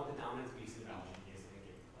depending on what the dominant species of algae is in a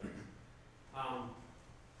given place.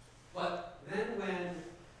 But then when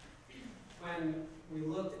we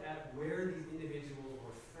looked at where these individuals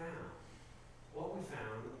were found, what we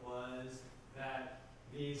found was that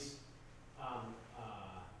these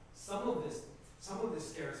some of the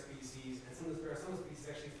Scarus species and some of the Sparasoma species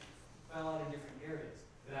actually fell out in different areas.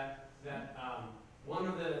 One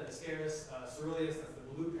of the Scarus, Ceruleus, that's the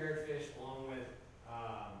blue parrotfish, along with a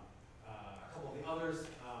couple of the others,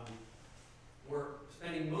 were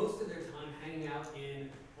spending most of their time hanging out in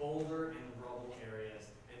boulder and rubble areas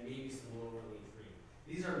and maybe some lower relief reef.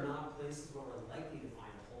 These are not places where we're likely to find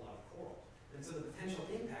a whole lot of coral. And so the potential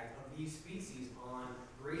impact of these species on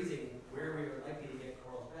grazing where we are likely to get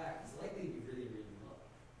corals back is likely to be really, really low.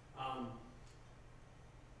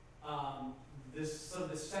 So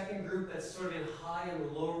the second group that's sort of in high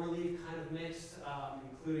and low relief kind of mixed,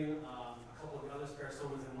 including a couple of the other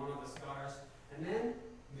Sparasomas and one of the Scarus. And then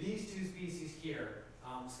these 2 species here,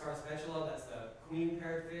 Scarus betula, that's the queen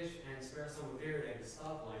parrotfish, and Sparasoma viridae, the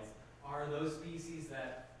stoplights, are those species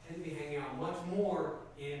that tend to be hanging out much more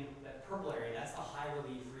in that purple area. That's the high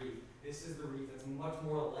relief reef. This is the reef that's much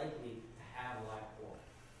more likely to have live coral.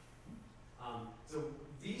 So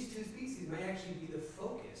these 2 species may actually be the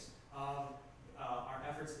focus of our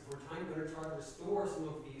efforts if we're going to try to restore some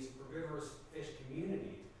of these herbivorous fish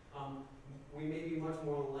communities. We may be much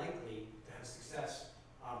more likely to have success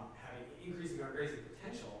having increasing our grazing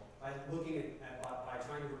potential by looking by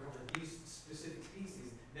trying to recover these specific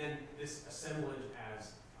species than this assemblage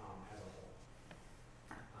as a whole.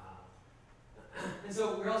 And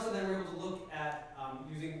so we're also then able to look at,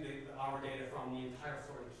 using our data from the entire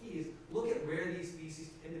Florida Keys, look at where these species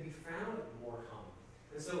tend to be found more commonly.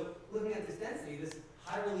 And so looking at this density, this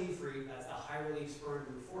high relief reef, that's the high relief spur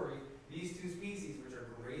and before reef, these 2 species which are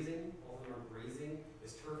grazing, both of them are grazing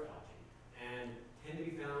this turf algae, and tend to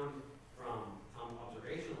be found from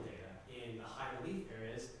observational data in the high relief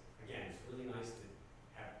areas. Again, it's really nice to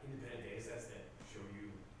have independent data sets that show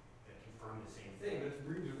you, that confirm the same thing, but it's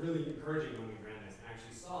really encouraging when we ran this and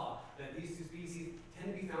actually saw that these 2 species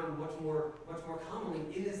tend to be found much more commonly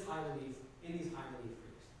in these high relief reefs.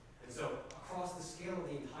 And so across the scale of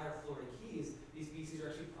the entire Florida Keys, these species are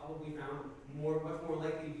actually probably found much more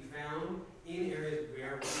likely to be found in areas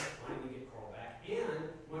where we're trying to get coral back, and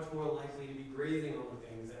much more likely to be grazing on the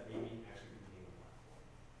things that may be actually competing with live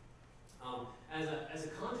coral. As a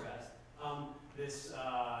contrast, this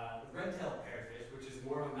red-tailed parrotfish, which is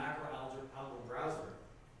more of a macroalgal browser,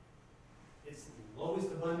 its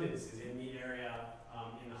lowest abundance is in the area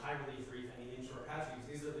in the high relief reef and the inshore patch reefs.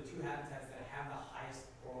 These are the 2 habitats that have the highest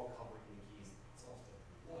coral cover in the Keys. It's also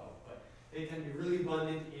low, but they tend to be really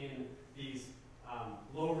abundant in these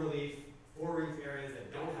low relief, 4 reef areas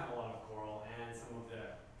that don't have a lot of coral, and some of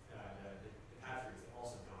the patch reefs that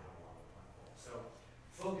also don't have a lot of coral. So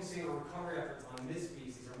focusing our recovery efforts on this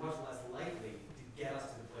species are much less likely to get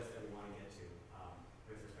us to the place that we want to get to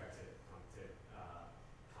with respect to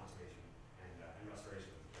conservation and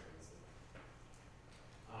restoration of the Caribbean system.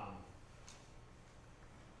 I'm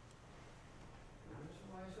not sure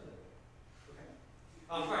why I showed that. Okay.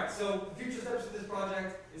 All right. So the future steps for this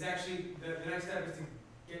project is actually the next step is to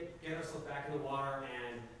get ourselves back in the water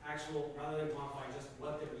and rather than quantify just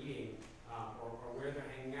what they're eating or where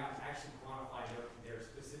they're hanging out, actually quantify their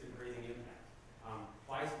specific grazing impact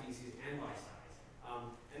by species and by size.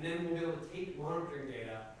 And then we'll be able to take monitoring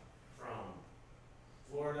data from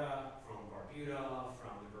Florida, from Barbuda,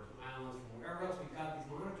 from the Virgin Islands, from wherever else we've got these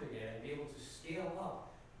monitoring data, and be able to scale up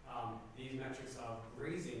these metrics of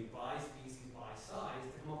grazing by species, by size,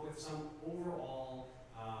 to come up with some overall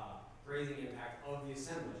grazing impact of the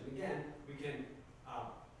assemblage. And again, we can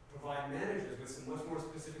provide managers with some much more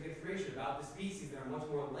specific information about the species that are much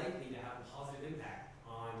more likely to have a positive impact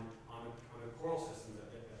on the coral systems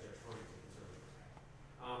that they're trying to conserve.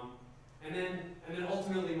 And then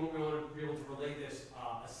ultimately, what we want to be able to relate this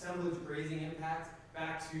assemblage grazing impact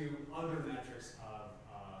back to other metrics of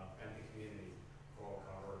benefit community, coral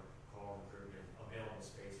cover, coral improvement, available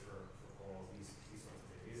space for corals, these sorts of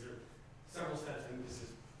things. These are several steps, and this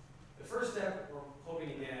is the first step. We're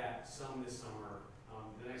hoping to get at some this summer.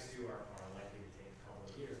 The next two are likely to take a couple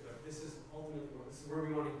of years, but this is ultimately where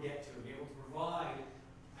we want to get to, and be able to provide,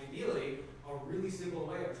 ideally, a really simple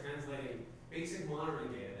way of translating basic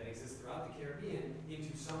monitoring data that exists throughout the Caribbean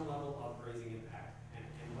into some level of grazing impact, and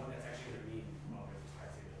what that's actually going to mean with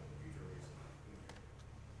respect to the future use.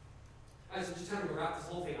 All right, so just kind of wrap this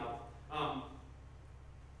whole thing up.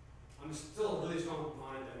 I'm still a really strong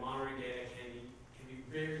proponent that monitoring data can be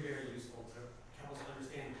very, very useful to help us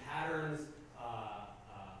understand patterns of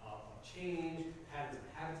change, patterns of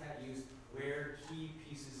habitat use, where key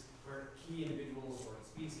individuals or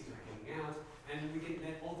species are hanging out, and we can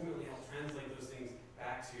then ultimately help translate those things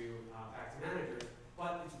back to managers.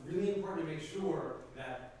 But it's really important to make sure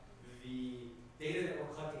that the data that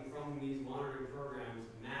we're collecting from these monitoring programs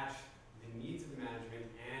match the needs of the management,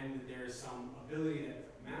 and that there is some ability that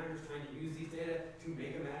managers trying to use these data to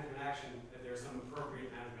make a management action, that there's some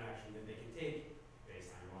appropriate management action that they can take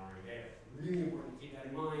based on monitoring data. Really important to keep that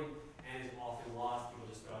in mind, and it's often lost. People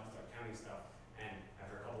just go out and start counting stuff, and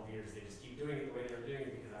after a couple of years, they just keep doing it the way they were doing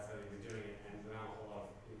it because that's how they've been doing it, and without a whole lot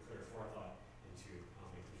of clear forethought into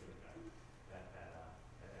making sure that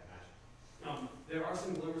matches. There are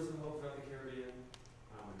some glimmers of hope throughout the Caribbean.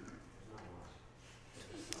 There's not much.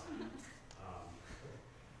 There's some.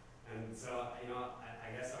 And so,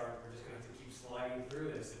 I guess we're just going to have to keep sliding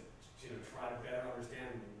through this and try to better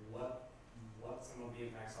understand what some of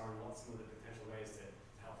the impacts are and what some of the potential ways to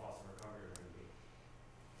help foster recovery are going to be.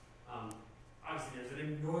 Obviously, there's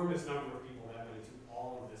an enormous number of people that have been into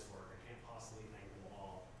all of this work. I can't possibly thank them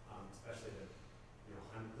all, especially the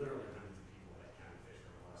literally hundreds of people that counted fish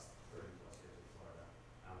for the last 30+ years in Florida.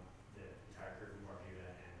 The entire crew from Barbuda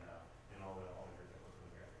and all the groups that work on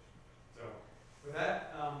the fish. So with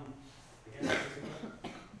that, again,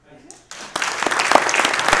 thanks.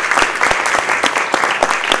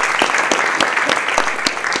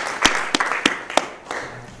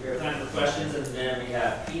 We have time for questions, and then we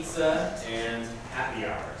have pizza and happy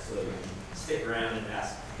hour, so you can stick around and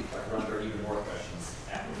ask Dr. Ruttenberg even more questions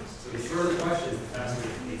afterwards. So the shorter the questions, the faster the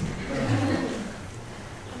pizza.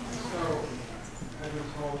 So, I've been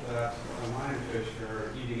told that lionfish are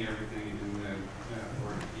eating everything in the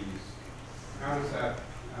Florida Keys. How does that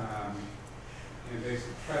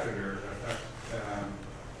invasive predator affect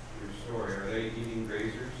your story? Are they eating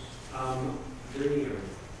grazers? They're eating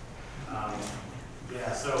everything.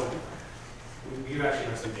 Yeah, so we actually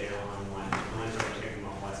have some data on lines. Lines are taking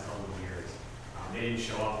off the last couple of years. They didn't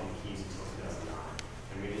show up in the Keys until 2009,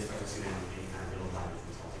 and we didn't start to see them being kind of real lines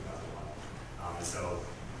until 2011. And so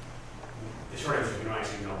the short answer is we don't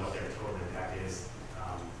actually know what their total impact is.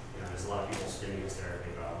 There's a lot of people screaming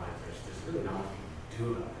hysterically about lionfish. There's really not much we can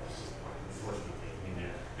do about this at this point, unfortunately. I mean,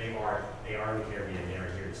 they are in the Caribbean. They are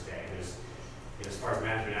here to stay. As far as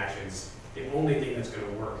management actions, the only thing that's going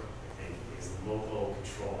to work, I think, is local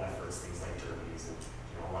control efforts, things like derbies and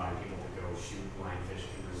allowing people to go shoot lionfish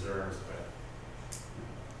in reserves. But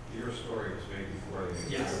Your story was made before they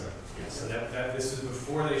yes, showed up. yes. So that this is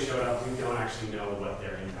before they showed up. We don't actually know what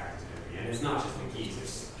their impact is going to be, and it's not just the Keys.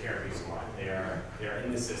 It's Caribbean wide. They are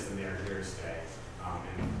in the system. They are here to stay,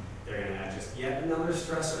 and they're going to add just yet another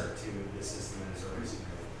stressor to the system that is already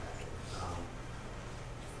significantly impacted.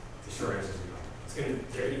 The short answer is no.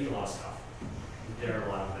 They're eating a lot of stuff. There are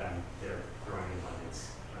a lot of them. They're growing in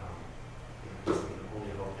abundance. We can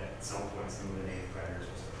only hope that at some point some of the native predators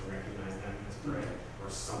will start to recognize them as prey, or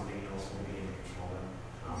something else will begin to control them.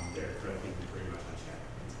 They're threatening pretty much unchecked.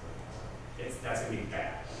 That's going to be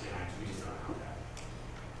bad, and we just don't know how bad.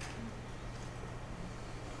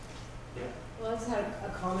 Yeah. Well, I just had a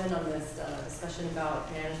comment on this discussion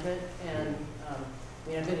about management, and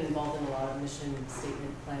I've been involved in a lot of mission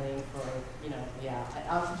statement planning for,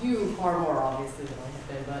 you far more obviously than I have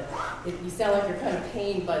been, but you sound like you're kind of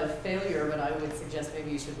pained by the failure, but I would suggest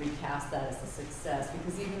maybe you should recast that as a success,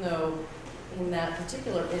 because even though in that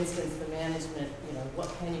particular instance, the management, what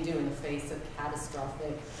can you do in the face of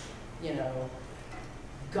catastrophic,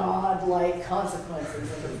 God-like consequences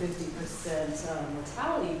of a 50%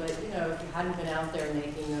 mortality? But, if you hadn't been out there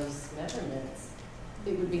making those measurements,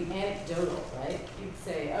 it would be anecdotal, right? You'd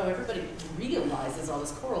say, oh, everybody realizes all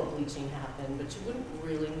this coral bleaching happened, but you wouldn't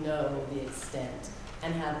really know the extent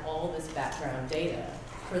and have all this background data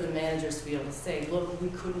for the managers to be able to say, look, we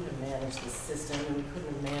couldn't have managed this system, and we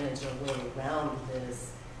couldn't have managed our way around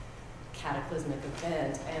this cataclysmic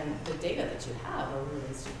event. And the data that you have are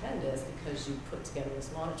really stupendous because you put together this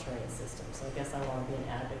monitoring system. So I guess I want to be an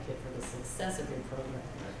advocate for the success of your program.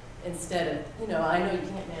 Instead of, I know you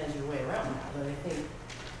can't manage your way around that, but I think,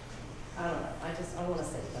 I don't know, I want to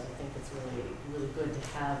say that I think it's really, really good to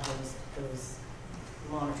have those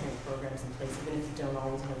monitoring programs in place, even if you don't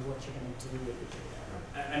always know what you're going to do with the data.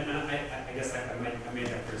 And I guess I made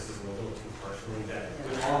that criticism a little too partially, that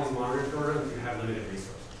with all these monitoring programs, you have limited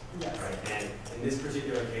resources. Yes. Right? And in this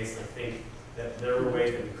particular case, I think that there were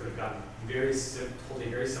ways that we could have gotten told a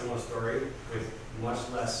very similar story with much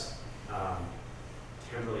less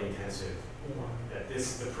temporally intensive work. That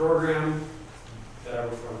the program that I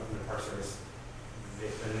work from the Park Service, they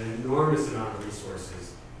spend an enormous amount of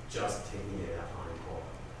resources just taking data on call.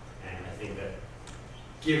 And I think that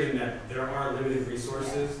given that there are limited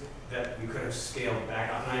resources, that we could have scaled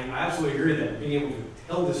back up. And I absolutely agree that being able to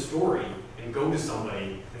tell this story and go to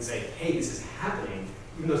somebody and say, hey, this is happening,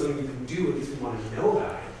 even though something you can do, at least we want to know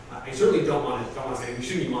about it. I certainly don't want to say we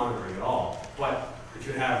shouldn't be monitoring at all, but if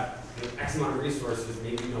you have X amount of resources,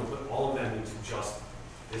 maybe you don't put all of them into just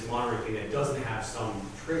this monitoring thing that doesn't have some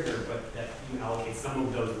trigger, but that you allocate some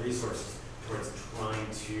of those resources towards trying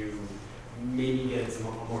to maybe get some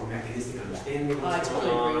more mechanistic understanding of I what's going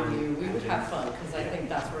totally on. agree with you. We would have fun, because I think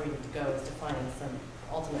that's where we need to go, is to find some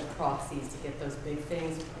ultimate proxies to get those big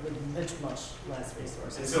things with much, much less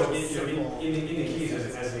resources. And so, Just simple in the Keys,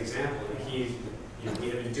 as an example, in the Keys, we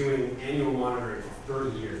have been doing annual monitoring for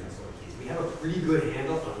 30 years in the Keys. We have a pretty good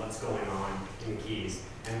handle on what's going on in the Keys,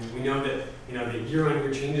 and we know that the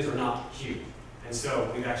year-on-year changes are not huge. And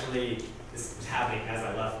so we've actually, this was happening as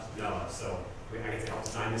I left NOAA, so I get to help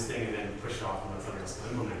design this thing and then push it off and let somebody else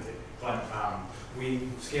implement it. But we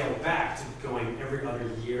scaled back to going every other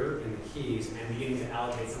year in the Keys and beginning to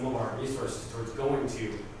allocate some of our resources towards going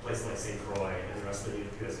to places like St. Croix and the rest of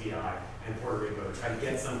the USVI and Puerto Rico to try to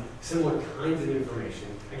get some similar kinds of information.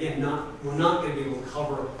 Again, we're not going to be able to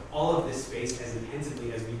cover all of this space as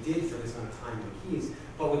intensively as we did for this amount of time in the Keys,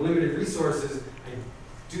 but with limited resources, I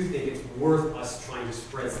do think it's worth us trying to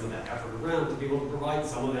spread some of that effort around to be able to provide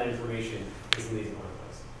some of that information to some of these other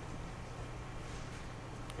places.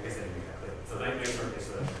 I guess I didn't make that clear. So thanks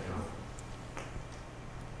for that.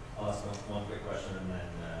 I'll ask one quick question and then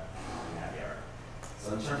happy hour.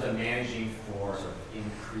 So in terms of managing for sort of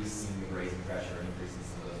increasing the grazing pressure and increasing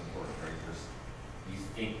some of those important grazers, do you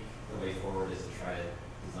think the way forward is to try to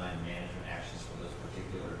design management actions for those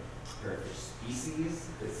particular parrotfish species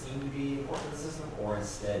that seem to be important to the system, or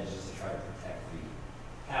instead just to try to protect the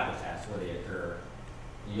habitats where they occur?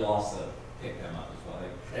 You also pick them up as well,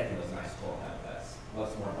 like protecting those nice coral habitats.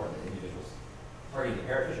 What's more important to individuals? Targeting the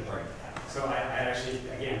parrotfish or targeting the habitats? So I actually,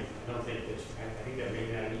 again, I don't think that, I think that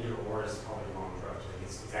making that an either or is probably the wrong approach. Like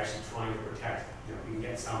it's actually trying to protect, we can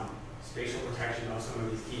get some spatial protection of some of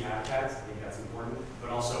these key habitats. I think that's important. But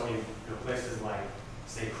also in places like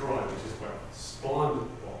St. Croix, which is what spawned,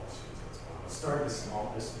 what started this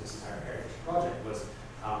entire parrotfish project was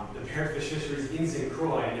the parrotfish fisheries in St.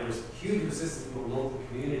 Croix, and there was huge resistance from the local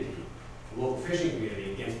community, the local fishing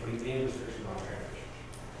community, against putting any restrictions on parrotfish.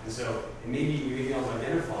 And so maybe we may be able to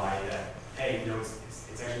identify that, hey,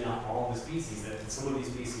 it's actually not all the species, that some of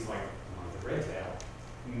these species, like the redtail,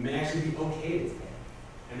 may actually be okay to take.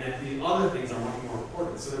 And that the other things are much more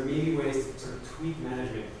important. So there may be ways to sort of tweak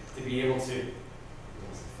management to be able to,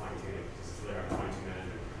 fine-tune it, because it's really hard to fine-tune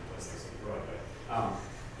management in a place like St. Croix, but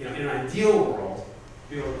in an ideal world,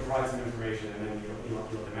 be able to provide some information, and then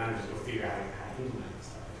the managers will figure out how to implement this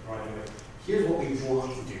stuff. Provide them with, here's what we want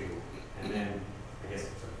to do, and then I guess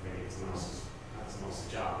maybe it's someone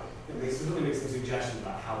else's job. But really make some suggestions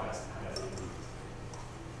about how best to implement.